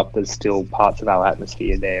miles up. There's still parts of our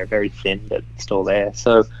atmosphere there, very thin, but still there.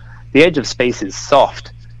 So the edge of space is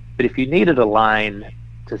soft. But if you needed a line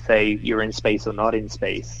to say you're in space or not in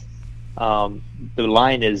space, the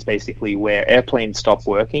line is basically where airplanes stop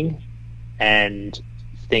working and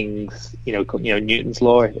things, Newton's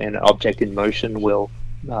law, an object in motion will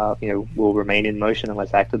remain in motion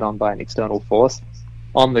unless acted on by an external force.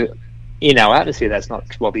 In our atmosphere, that's not,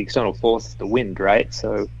 well, the external force is the wind, right?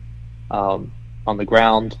 So on the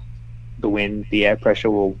ground, the wind, the air pressure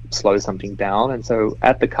will slow something down. And so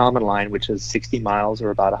at the Kármán line, which is 60 miles or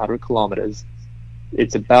about 100 kilometers,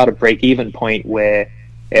 it's about a break-even point where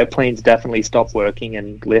airplanes definitely stop working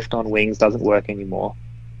and lift on wings doesn't work anymore.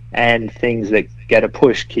 And things that get a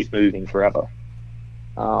push keep moving forever.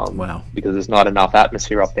 Wow. Because there's not enough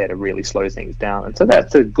atmosphere up there to really slow things down. And so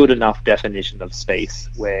that's a good enough definition of space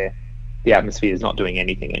where the atmosphere is not doing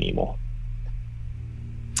anything anymore.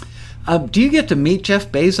 Do you get to meet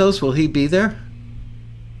Jeff Bezos? Will he be there?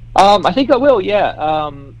 I think I will, yeah.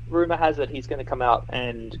 Rumor has it he's going to come out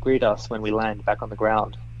and greet us when we land back on the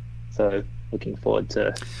ground. So looking forward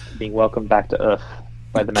to being welcomed back to Earth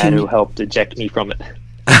by the man who helped eject me from it.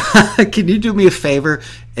 Can you do me a favor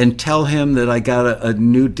and tell him that I got a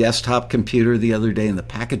new desktop computer the other day and the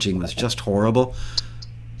packaging was just horrible?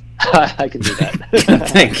 I can do that.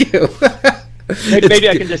 Thank you. Maybe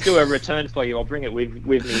I can just do a return for you. I'll bring it with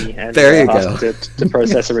me and there you ask go. to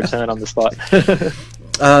process a return on the spot.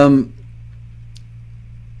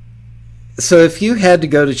 So if you had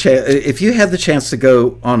the chance to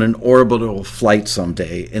go on an orbital flight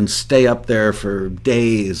someday and stay up there for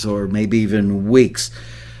days or maybe even weeks,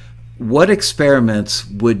 what experiments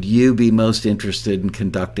would you be most interested in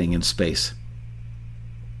conducting in space?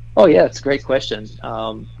 Oh yeah, it's a great question.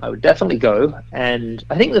 I would definitely go, and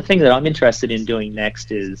I think the thing that I'm interested in doing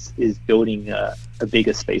next is building a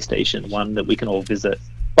bigger space station, one that we can all visit.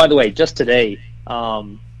 By the way, just today,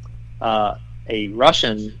 a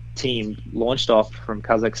Russian team launched off from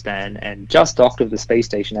Kazakhstan and just docked of the space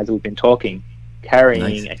station as we've been talking,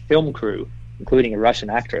 carrying a film crew, including a Russian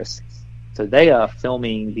actress. So they are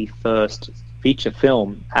filming the first feature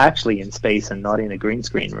film actually in space and not in a green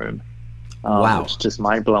screen room. Wow. Which is just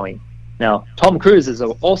mind-blowing. Now, Tom Cruise is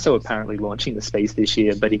also apparently launching the space this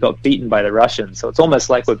year, but he got beaten by the Russians, so it's almost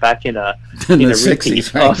like we're back in a the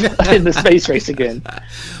 60s, right? in the space race again.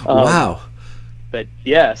 Wow. But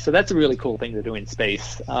yeah, so that's a really cool thing to do in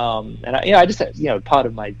space. And I just, part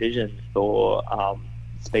of my vision for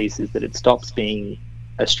space is that it stops being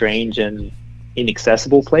a strange and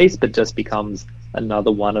inaccessible place, but just becomes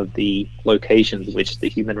another one of the locations in which the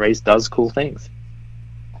human race does cool things.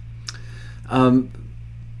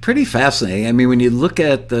 Pretty fascinating. I mean, when you look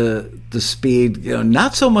at the speed,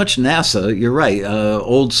 not so much NASA. You're right.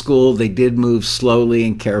 Old school, they did move slowly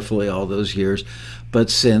and carefully all those years. But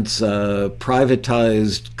since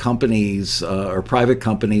privatized companies or private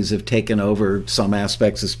companies have taken over some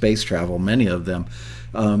aspects of space travel, many of them,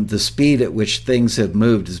 the speed at which things have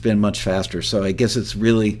moved has been much faster. So I guess it's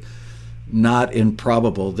really not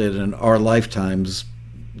improbable that in our lifetimes,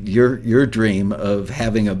 your dream of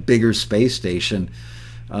having a bigger space station.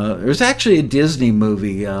 There's actually a Disney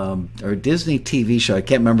movie or a Disney TV show. I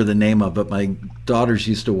can't remember the name of it. My daughters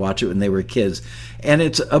used to watch it when they were kids. And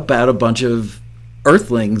it's about a bunch of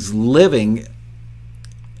Earthlings living,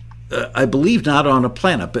 I believe, not on a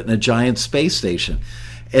planet, but in a giant space station.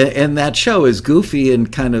 And that show, as goofy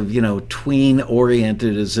and kind of,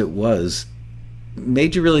 tween-oriented as it was,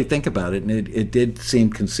 made you really think about it. And it did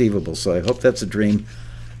seem conceivable. So I hope that's a dream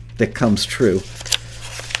that comes true.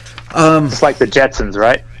 It's like the Jetsons,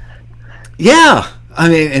 right? Yeah. I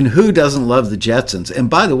mean, and who doesn't love the Jetsons?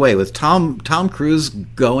 And by the way, with Tom Cruise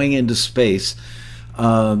going into space,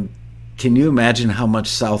 can you imagine how much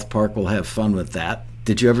South Park will have fun with that?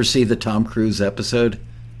 Did you ever see the Tom Cruise episode?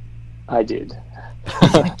 I did.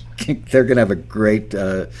 They're going to have a great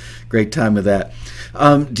time with that.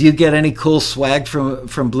 Do you get any cool swag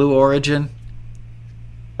from Blue Origin?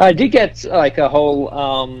 I did get like a whole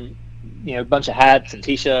bunch of hats and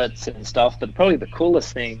t-shirts and stuff, but probably the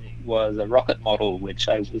coolest thing was a rocket model, which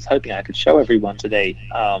I was hoping I could show everyone today.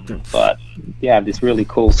 But yeah, this really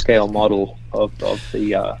cool scale model of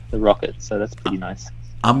the rocket, so that's pretty nice.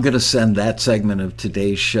 I'm going to send that segment of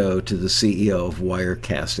today's show to the CEO of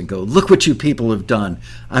Wirecast and go, look what you people have done.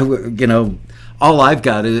 All I've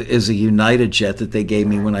got is a United jet that they gave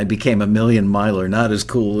me when I became a million miler. Not as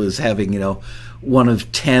cool as having, one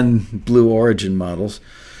of 10 Blue Origin models.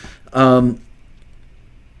 So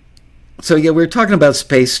yeah, we're talking about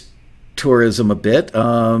space tourism a bit,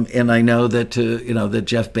 and I know that that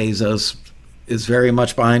Jeff Bezos is very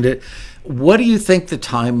much behind it. What do you think the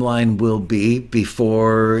timeline will be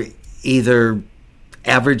before either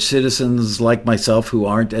average citizens like myself who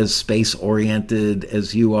aren't as space oriented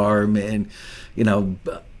as you are, and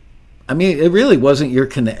I mean, it really wasn't you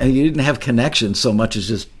didn't have connections so much as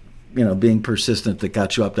just being persistent that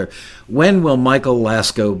got you up there. When will Michael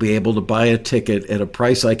Lasko be able to buy a ticket at a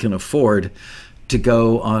price I can afford to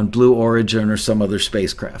go on Blue Origin or some other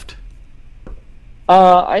spacecraft?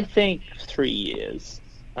 I think 3 years.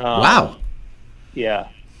 Wow. Yeah.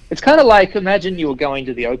 It's kind of like, imagine you were going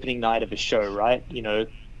to the opening night of a show, right? The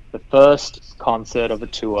first concert of a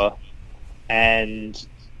tour, and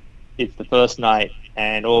it's the first night,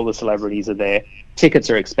 and all the celebrities are there. Tickets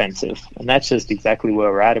are expensive, and that's just exactly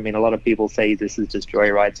where we're at. I mean, a lot of people say this is just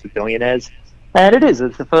joyrides for billionaires, and it is.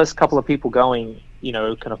 It's the first couple of people going,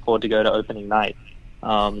 can afford to go to opening night.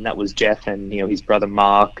 That was Jeff and his brother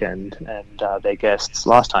Mark and their guests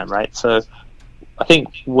last time, right? So I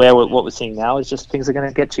think what we're seeing now is just things are going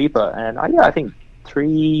to get cheaper, and I think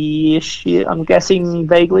 3-ish. I'm guessing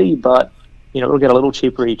vaguely, but it'll get a little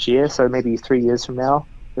cheaper each year. So maybe 3 years from now,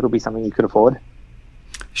 it'll be something you could afford.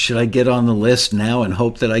 Should I get on the list now and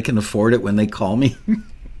hope that I can afford it when they call me?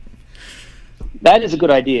 That is a good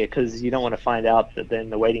idea, because you don't want to find out that then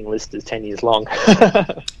the waiting list is 10 years long.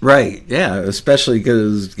 Right, yeah, especially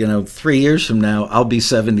because, 3 years from now, I'll be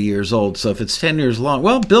 70 years old. So if it's 10 years long,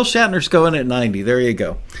 well, Bill Shatner's going at 90. There you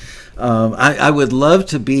go. I would love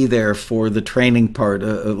to be there for the training part,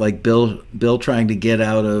 like Bill trying to get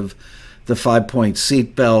out of the 5-point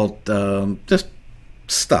seatbelt, just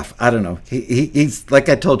stuff. I don't know. He's, like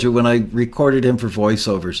I told you when I recorded him for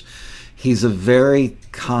voiceovers, he's a very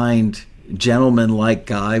kind, gentleman-like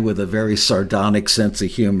guy with a very sardonic sense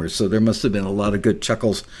of humor. So there must have been a lot of good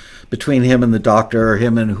chuckles between him and the doctor, or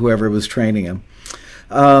him and whoever was training him.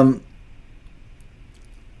 I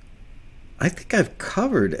think I've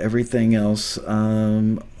covered everything else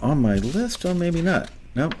on my list, or maybe not.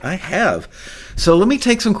 No, I have. So let me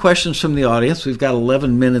take some questions from the audience. We've got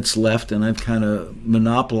 11 minutes left, and I've kind of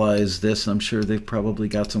monopolized this. I'm sure they've probably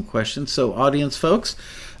got some questions. So audience folks,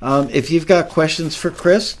 if you've got questions for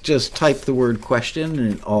Chris, just type the word question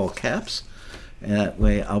in all caps. And that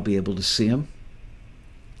way I'll be able to see them.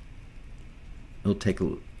 It'll take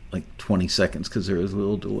like 20 seconds because there is a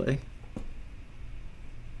little delay.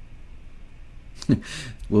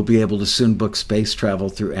 We'll be able to soon book space travel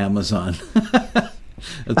through Amazon.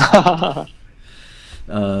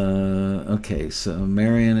 Okay, so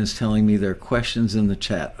Marion is telling me there are questions in the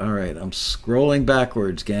chat. All right, I'm scrolling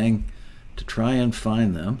backwards, gang, to try and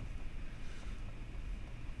find them.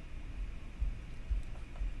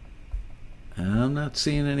 I'm not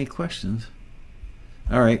seeing any questions.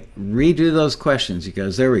 All right, redo those questions, you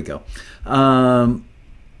guys. There we go.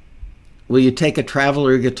 Will you take a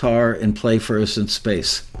Traveler guitar and play for us in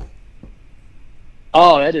space?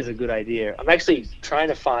 Oh, that is a good idea. I'm actually trying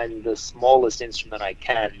to find the smallest instrument I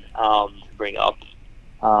can to bring up.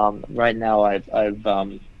 Right now,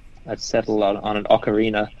 I've settled on an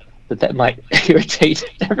ocarina, but that might irritate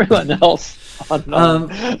everyone else. How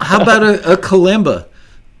about a kalimba?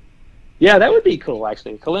 Yeah, that would be cool,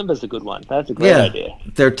 actually. Kalimba's a good one. That's a great idea.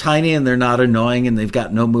 They're tiny and they're not annoying, and they've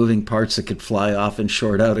got no moving parts that could fly off and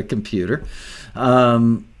short out a computer.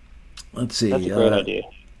 Let's see. That's a great idea.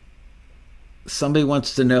 Somebody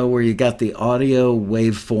wants to know where you got the audio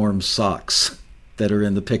waveform socks that are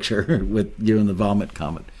in the picture with you and the vomit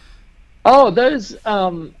comet. Oh, those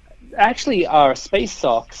actually are space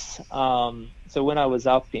socks. So when I was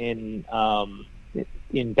up in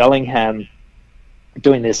Bellingham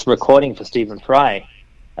doing this recording for Stephen Fry,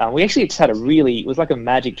 we actually just had it was like a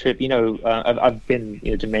magic trip. I've been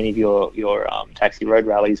to many of your Taxi Road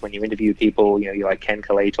rallies when you interview people. You're like Ken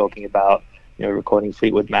Calais talking about recording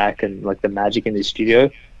Fleetwood Mac and like the magic in the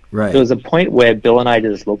studio. Right. There was a point where Bill and I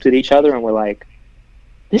just looked at each other and we're like,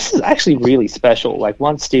 this is actually really special. Like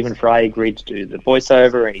once Stephen Fry agreed to do the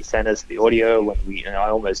voiceover and he sent us the audio, when I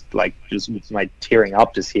almost like just my tearing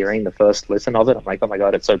up just hearing the first listen of it. I'm like, oh my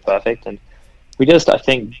God, it's so perfect. And we just, I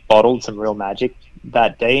think, bottled some real magic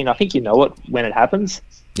that day. And I think you know it when it happens.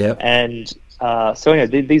 Yeah. And so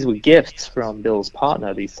these were gifts from Bill's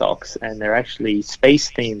partner, these socks, and they're actually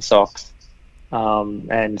space-themed socks.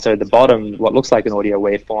 And so the bottom, what looks like an audio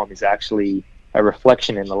waveform, is actually a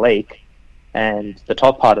reflection in the lake. And the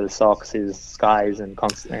top part of the socks is skies and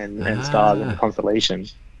stars and constellation.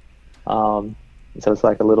 So it's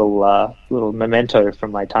like a little memento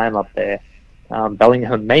from my time up there.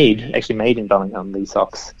 Bellingham made in Bellingham, these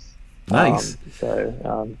socks. Nice.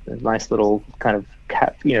 A nice little kind of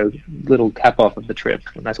little cap off of the trip.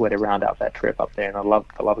 A nice way to round out that trip up there. And I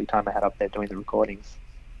loved the lovely time I had up there doing the recordings.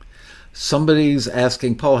 Somebody's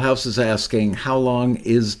asking, Paul House is asking, how long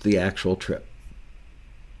is the actual trip?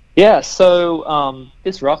 Yeah, so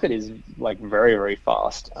this rocket is like very, very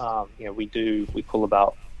fast. We pull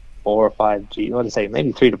about 4 or 5 G. I want to say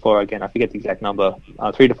maybe 3 to 4 again. I forget the exact number.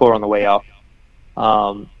 3 to 4 on the way up.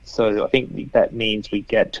 So I think that means we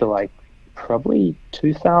get to like probably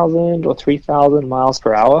 2,000 or 3,000 miles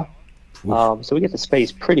per hour. So we get to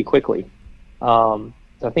space pretty quickly. So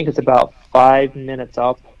I think it's about 5 minutes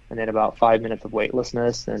up, and then about 5 minutes of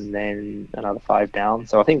weightlessness, and then another 5 down.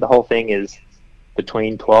 So I think the whole thing is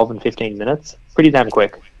between 12 and 15 minutes. Pretty damn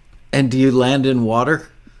quick. And do you land in water?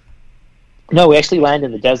 No, we actually land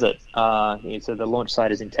in the desert. So the launch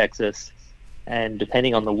site is in Texas, and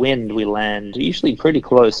depending on the wind, we land usually pretty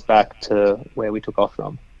close back to where we took off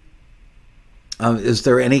from. Is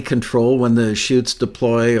there any control when the chutes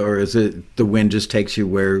deploy, or is it the wind just takes you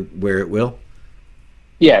where it will?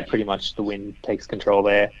 Yeah, pretty much the wind takes control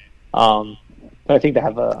there. But I think they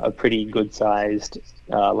have a pretty good-sized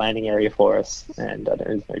landing area for us, and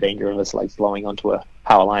there's no danger of us like blowing onto a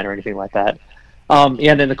power line or anything like that.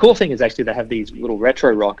 And then the cool thing is actually they have these little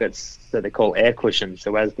retro rockets that they call air cushions.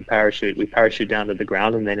 So as we parachute down to the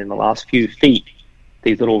ground, and then in the last few feet,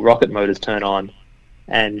 these little rocket motors turn on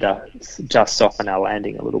and just soften our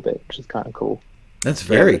landing a little bit, which is kind of cool. That's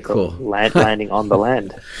very cool. Landing on the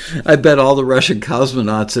land. I bet all the Russian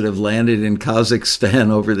cosmonauts that have landed in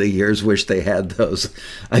Kazakhstan over the years wish they had those.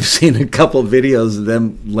 I've seen a couple videos of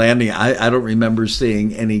them landing. I don't remember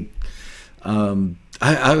seeing any. I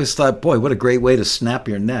always thought, boy, what a great way to snap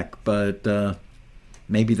your neck. But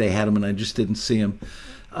maybe they had them and I just didn't see them.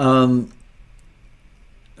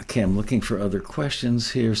 Okay, I'm looking for other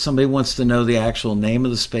questions here. Somebody wants to know the actual name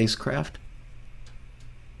of the spacecraft.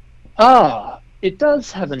 It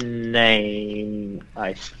does have a name,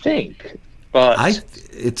 I think, but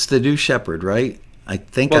it's the New Shepard, right? I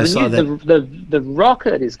think I saw that. The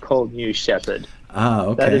rocket is called New Shepard.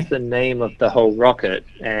 Okay. That is the name of the whole rocket,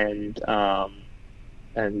 and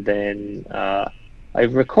then I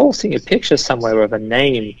recall seeing a picture somewhere of a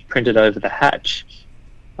name printed over the hatch,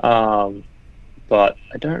 but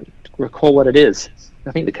I don't recall what it is.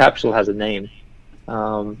 I think the capsule has a name.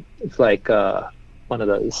 It's like one of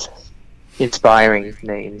those inspiring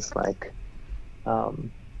names, like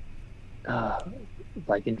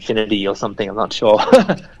Infinity or something. I'm not sure.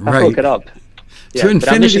 I'll look it up. To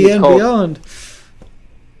infinity and beyond.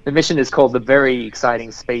 The mission is called the very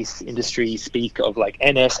exciting space industry speak of like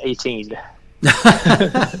NS-18.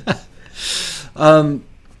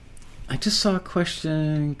 I just saw a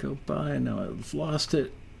question go by. Now I've lost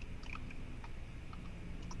it.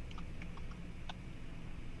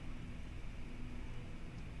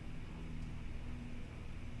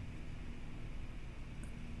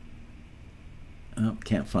 Oh,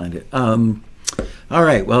 can't find it. All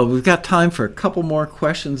right. Well, we've got time for a couple more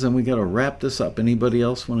questions, and we got to wrap this up. Anybody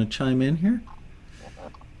else want to chime in here?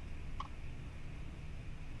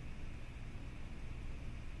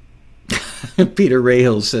 Peter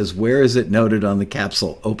Rahill says, "Where is it noted on the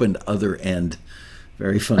capsule? Opened other end."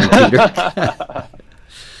 Very funny, Peter.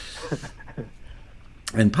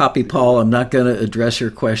 And Poppy Paul, I'm not going to address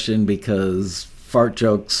your question because fart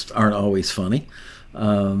jokes aren't always funny.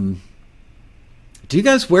 Do you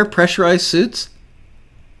guys wear pressurized suits?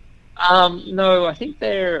 No, I think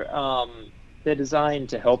they're designed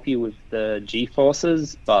to help you with the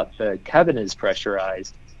G-forces, but the cabin is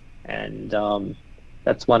pressurized, and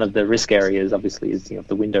that's one of the risk areas. Obviously, is if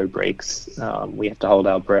the window breaks, we have to hold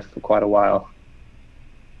our breath for quite a while.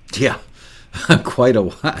 Yeah, quite a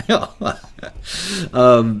while.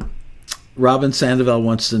 Robin Sandoval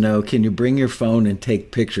wants to know, can you bring your phone and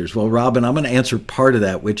take pictures? Well, Robin, I'm going to answer part of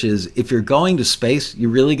that, which is if you're going to space, you're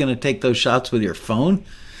really going to take those shots with your phone?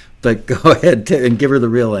 But go ahead and give her the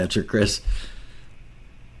real answer, Chris.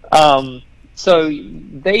 So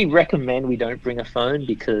they recommend we don't bring a phone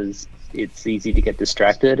because it's easy to get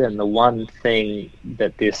distracted. And the one thing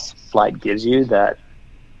that this flight gives you that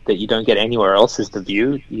you don't get anywhere else is the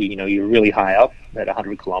view. You're really high up at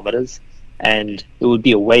 100 kilometers. And it would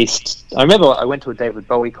be a waste. I remember I went to a David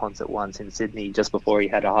Bowie concert once in Sydney just before he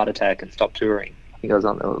had a heart attack and stopped touring. I think I was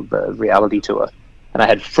on the reality tour. And I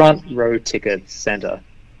had front row tickets center.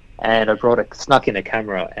 And I snuck in a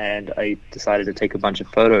camera, and I decided to take a bunch of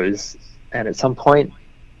photos. And at some point,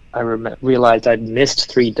 I realized I'd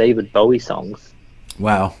missed 3 David Bowie songs.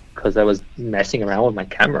 Wow. Because I was messing around with my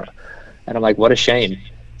camera. And I'm like, what a shame.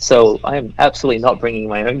 So I'm absolutely not bringing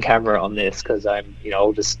my own camera on this because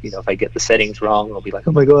I'll just, if I get the settings wrong, I'll be like,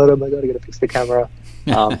 oh my God, I got to fix the camera.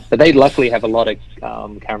 But they luckily have a lot of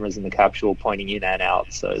cameras in the capsule pointing in and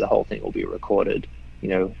out. So the whole thing will be recorded,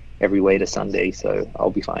 every way to Sunday. So I'll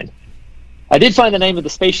be fine. I did find the name of the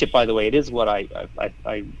spaceship, by the way. It is what I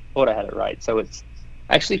thought I had it right. So it's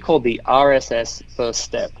actually called the RSS First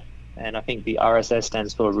Step. And I think the RSS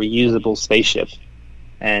stands for Reusable Spaceship.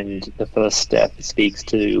 And the first step speaks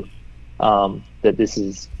to that this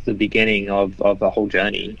is the beginning of a whole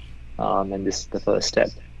journey, and this is the first step.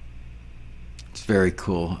 It's very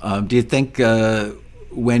cool. Do you think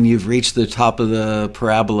when you've reached the top of the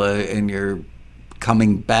parabola and you're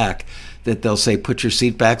coming back that they'll say, put your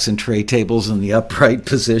seat backs and tray tables in the upright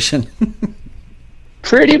position?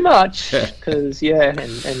 Pretty much, because,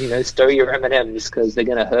 and stow your M&Ms because they're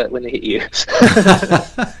going to hurt when they hit you.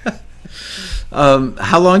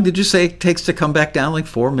 How long did you say it takes to come back down? Like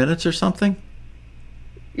 4 minutes or something?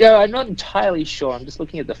 Yeah, I'm not entirely sure. I'm just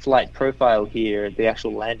looking at the flight profile here, the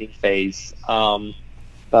actual landing phase.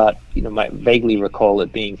 But might vaguely recall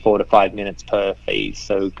it being 4 to 5 minutes per phase.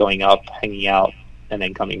 So going up, hanging out, and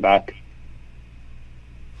then coming back.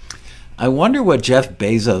 I wonder what Jeff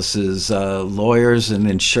Bezos's lawyers and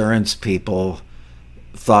insurance people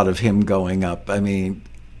thought of him going up. I mean,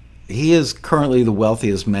 he is currently the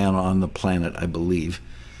wealthiest man on the planet, I believe.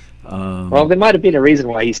 Well, there might have been a reason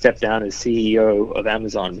why he stepped down as CEO of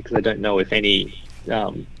Amazon, because I don't know if any,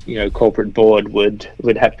 corporate board would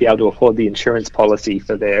be able to afford the insurance policy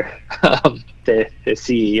for their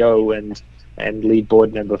CEO and lead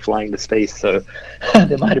board member flying to space. So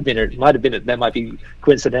that might be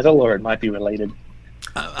coincidental, or it might be related.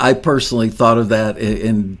 I personally thought of that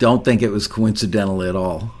and don't think it was coincidental at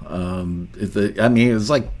all. It was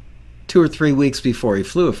like 2 or 3 weeks before he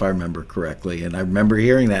flew, if I remember correctly. And I remember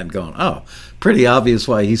hearing that and going, oh, pretty obvious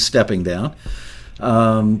why he's stepping down.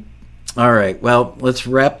 All right, well, let's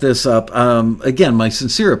wrap this up. Again, my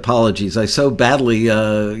sincere apologies. I so badly,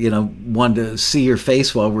 wanted to see your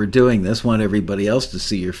face while we're doing this, want everybody else to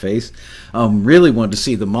see your face. Really wanted to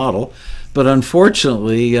see the model. But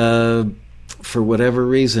unfortunately, for whatever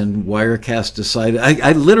reason, Wirecast decided...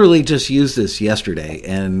 I literally just used this yesterday,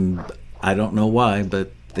 and I don't know why,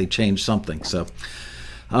 but they changed something. So,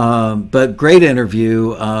 but great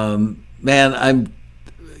interview, man.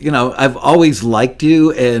 I've always liked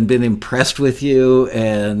you and been impressed with you.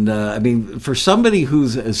 And for somebody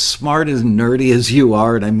who's as smart and nerdy as you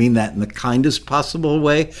are, and I mean that in the kindest possible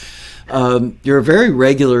way, you're a very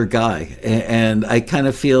regular guy. And I kind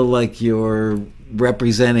of feel like you're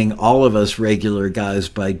representing all of us regular guys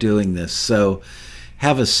by doing this. So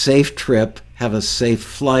have a safe trip, have a safe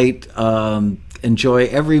flight, enjoy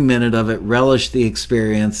every minute of it, relish the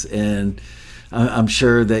experience, and I'm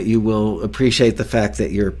sure that you will appreciate the fact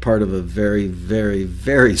that you're part of a very, very,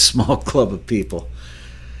 very small club of people.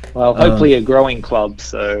 Well, hopefully a growing club.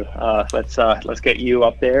 So let's get you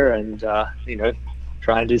up there and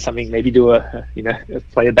try and do something. Maybe do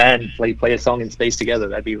play a band, play a song in space together.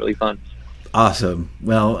 That'd be really fun. Awesome.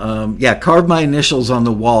 Well, carve my initials on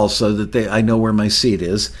the wall so that I know where my seat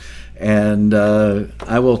is. And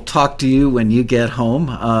I will talk to you when you get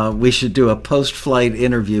home. We should do a post-flight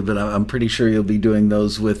interview, but I'm pretty sure you'll be doing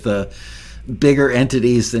those with bigger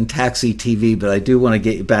entities than Taxi TV. But I do want to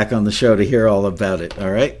get you back on the show to hear all about it.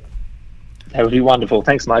 All right? That would be wonderful.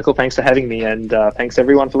 Thanks, Michael. Thanks for having me, and thanks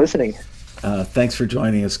everyone for listening. Thanks for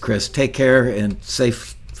joining us, Chris. Take care and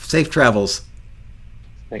safe travels.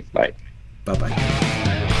 Thanks. Bye. Bye-bye.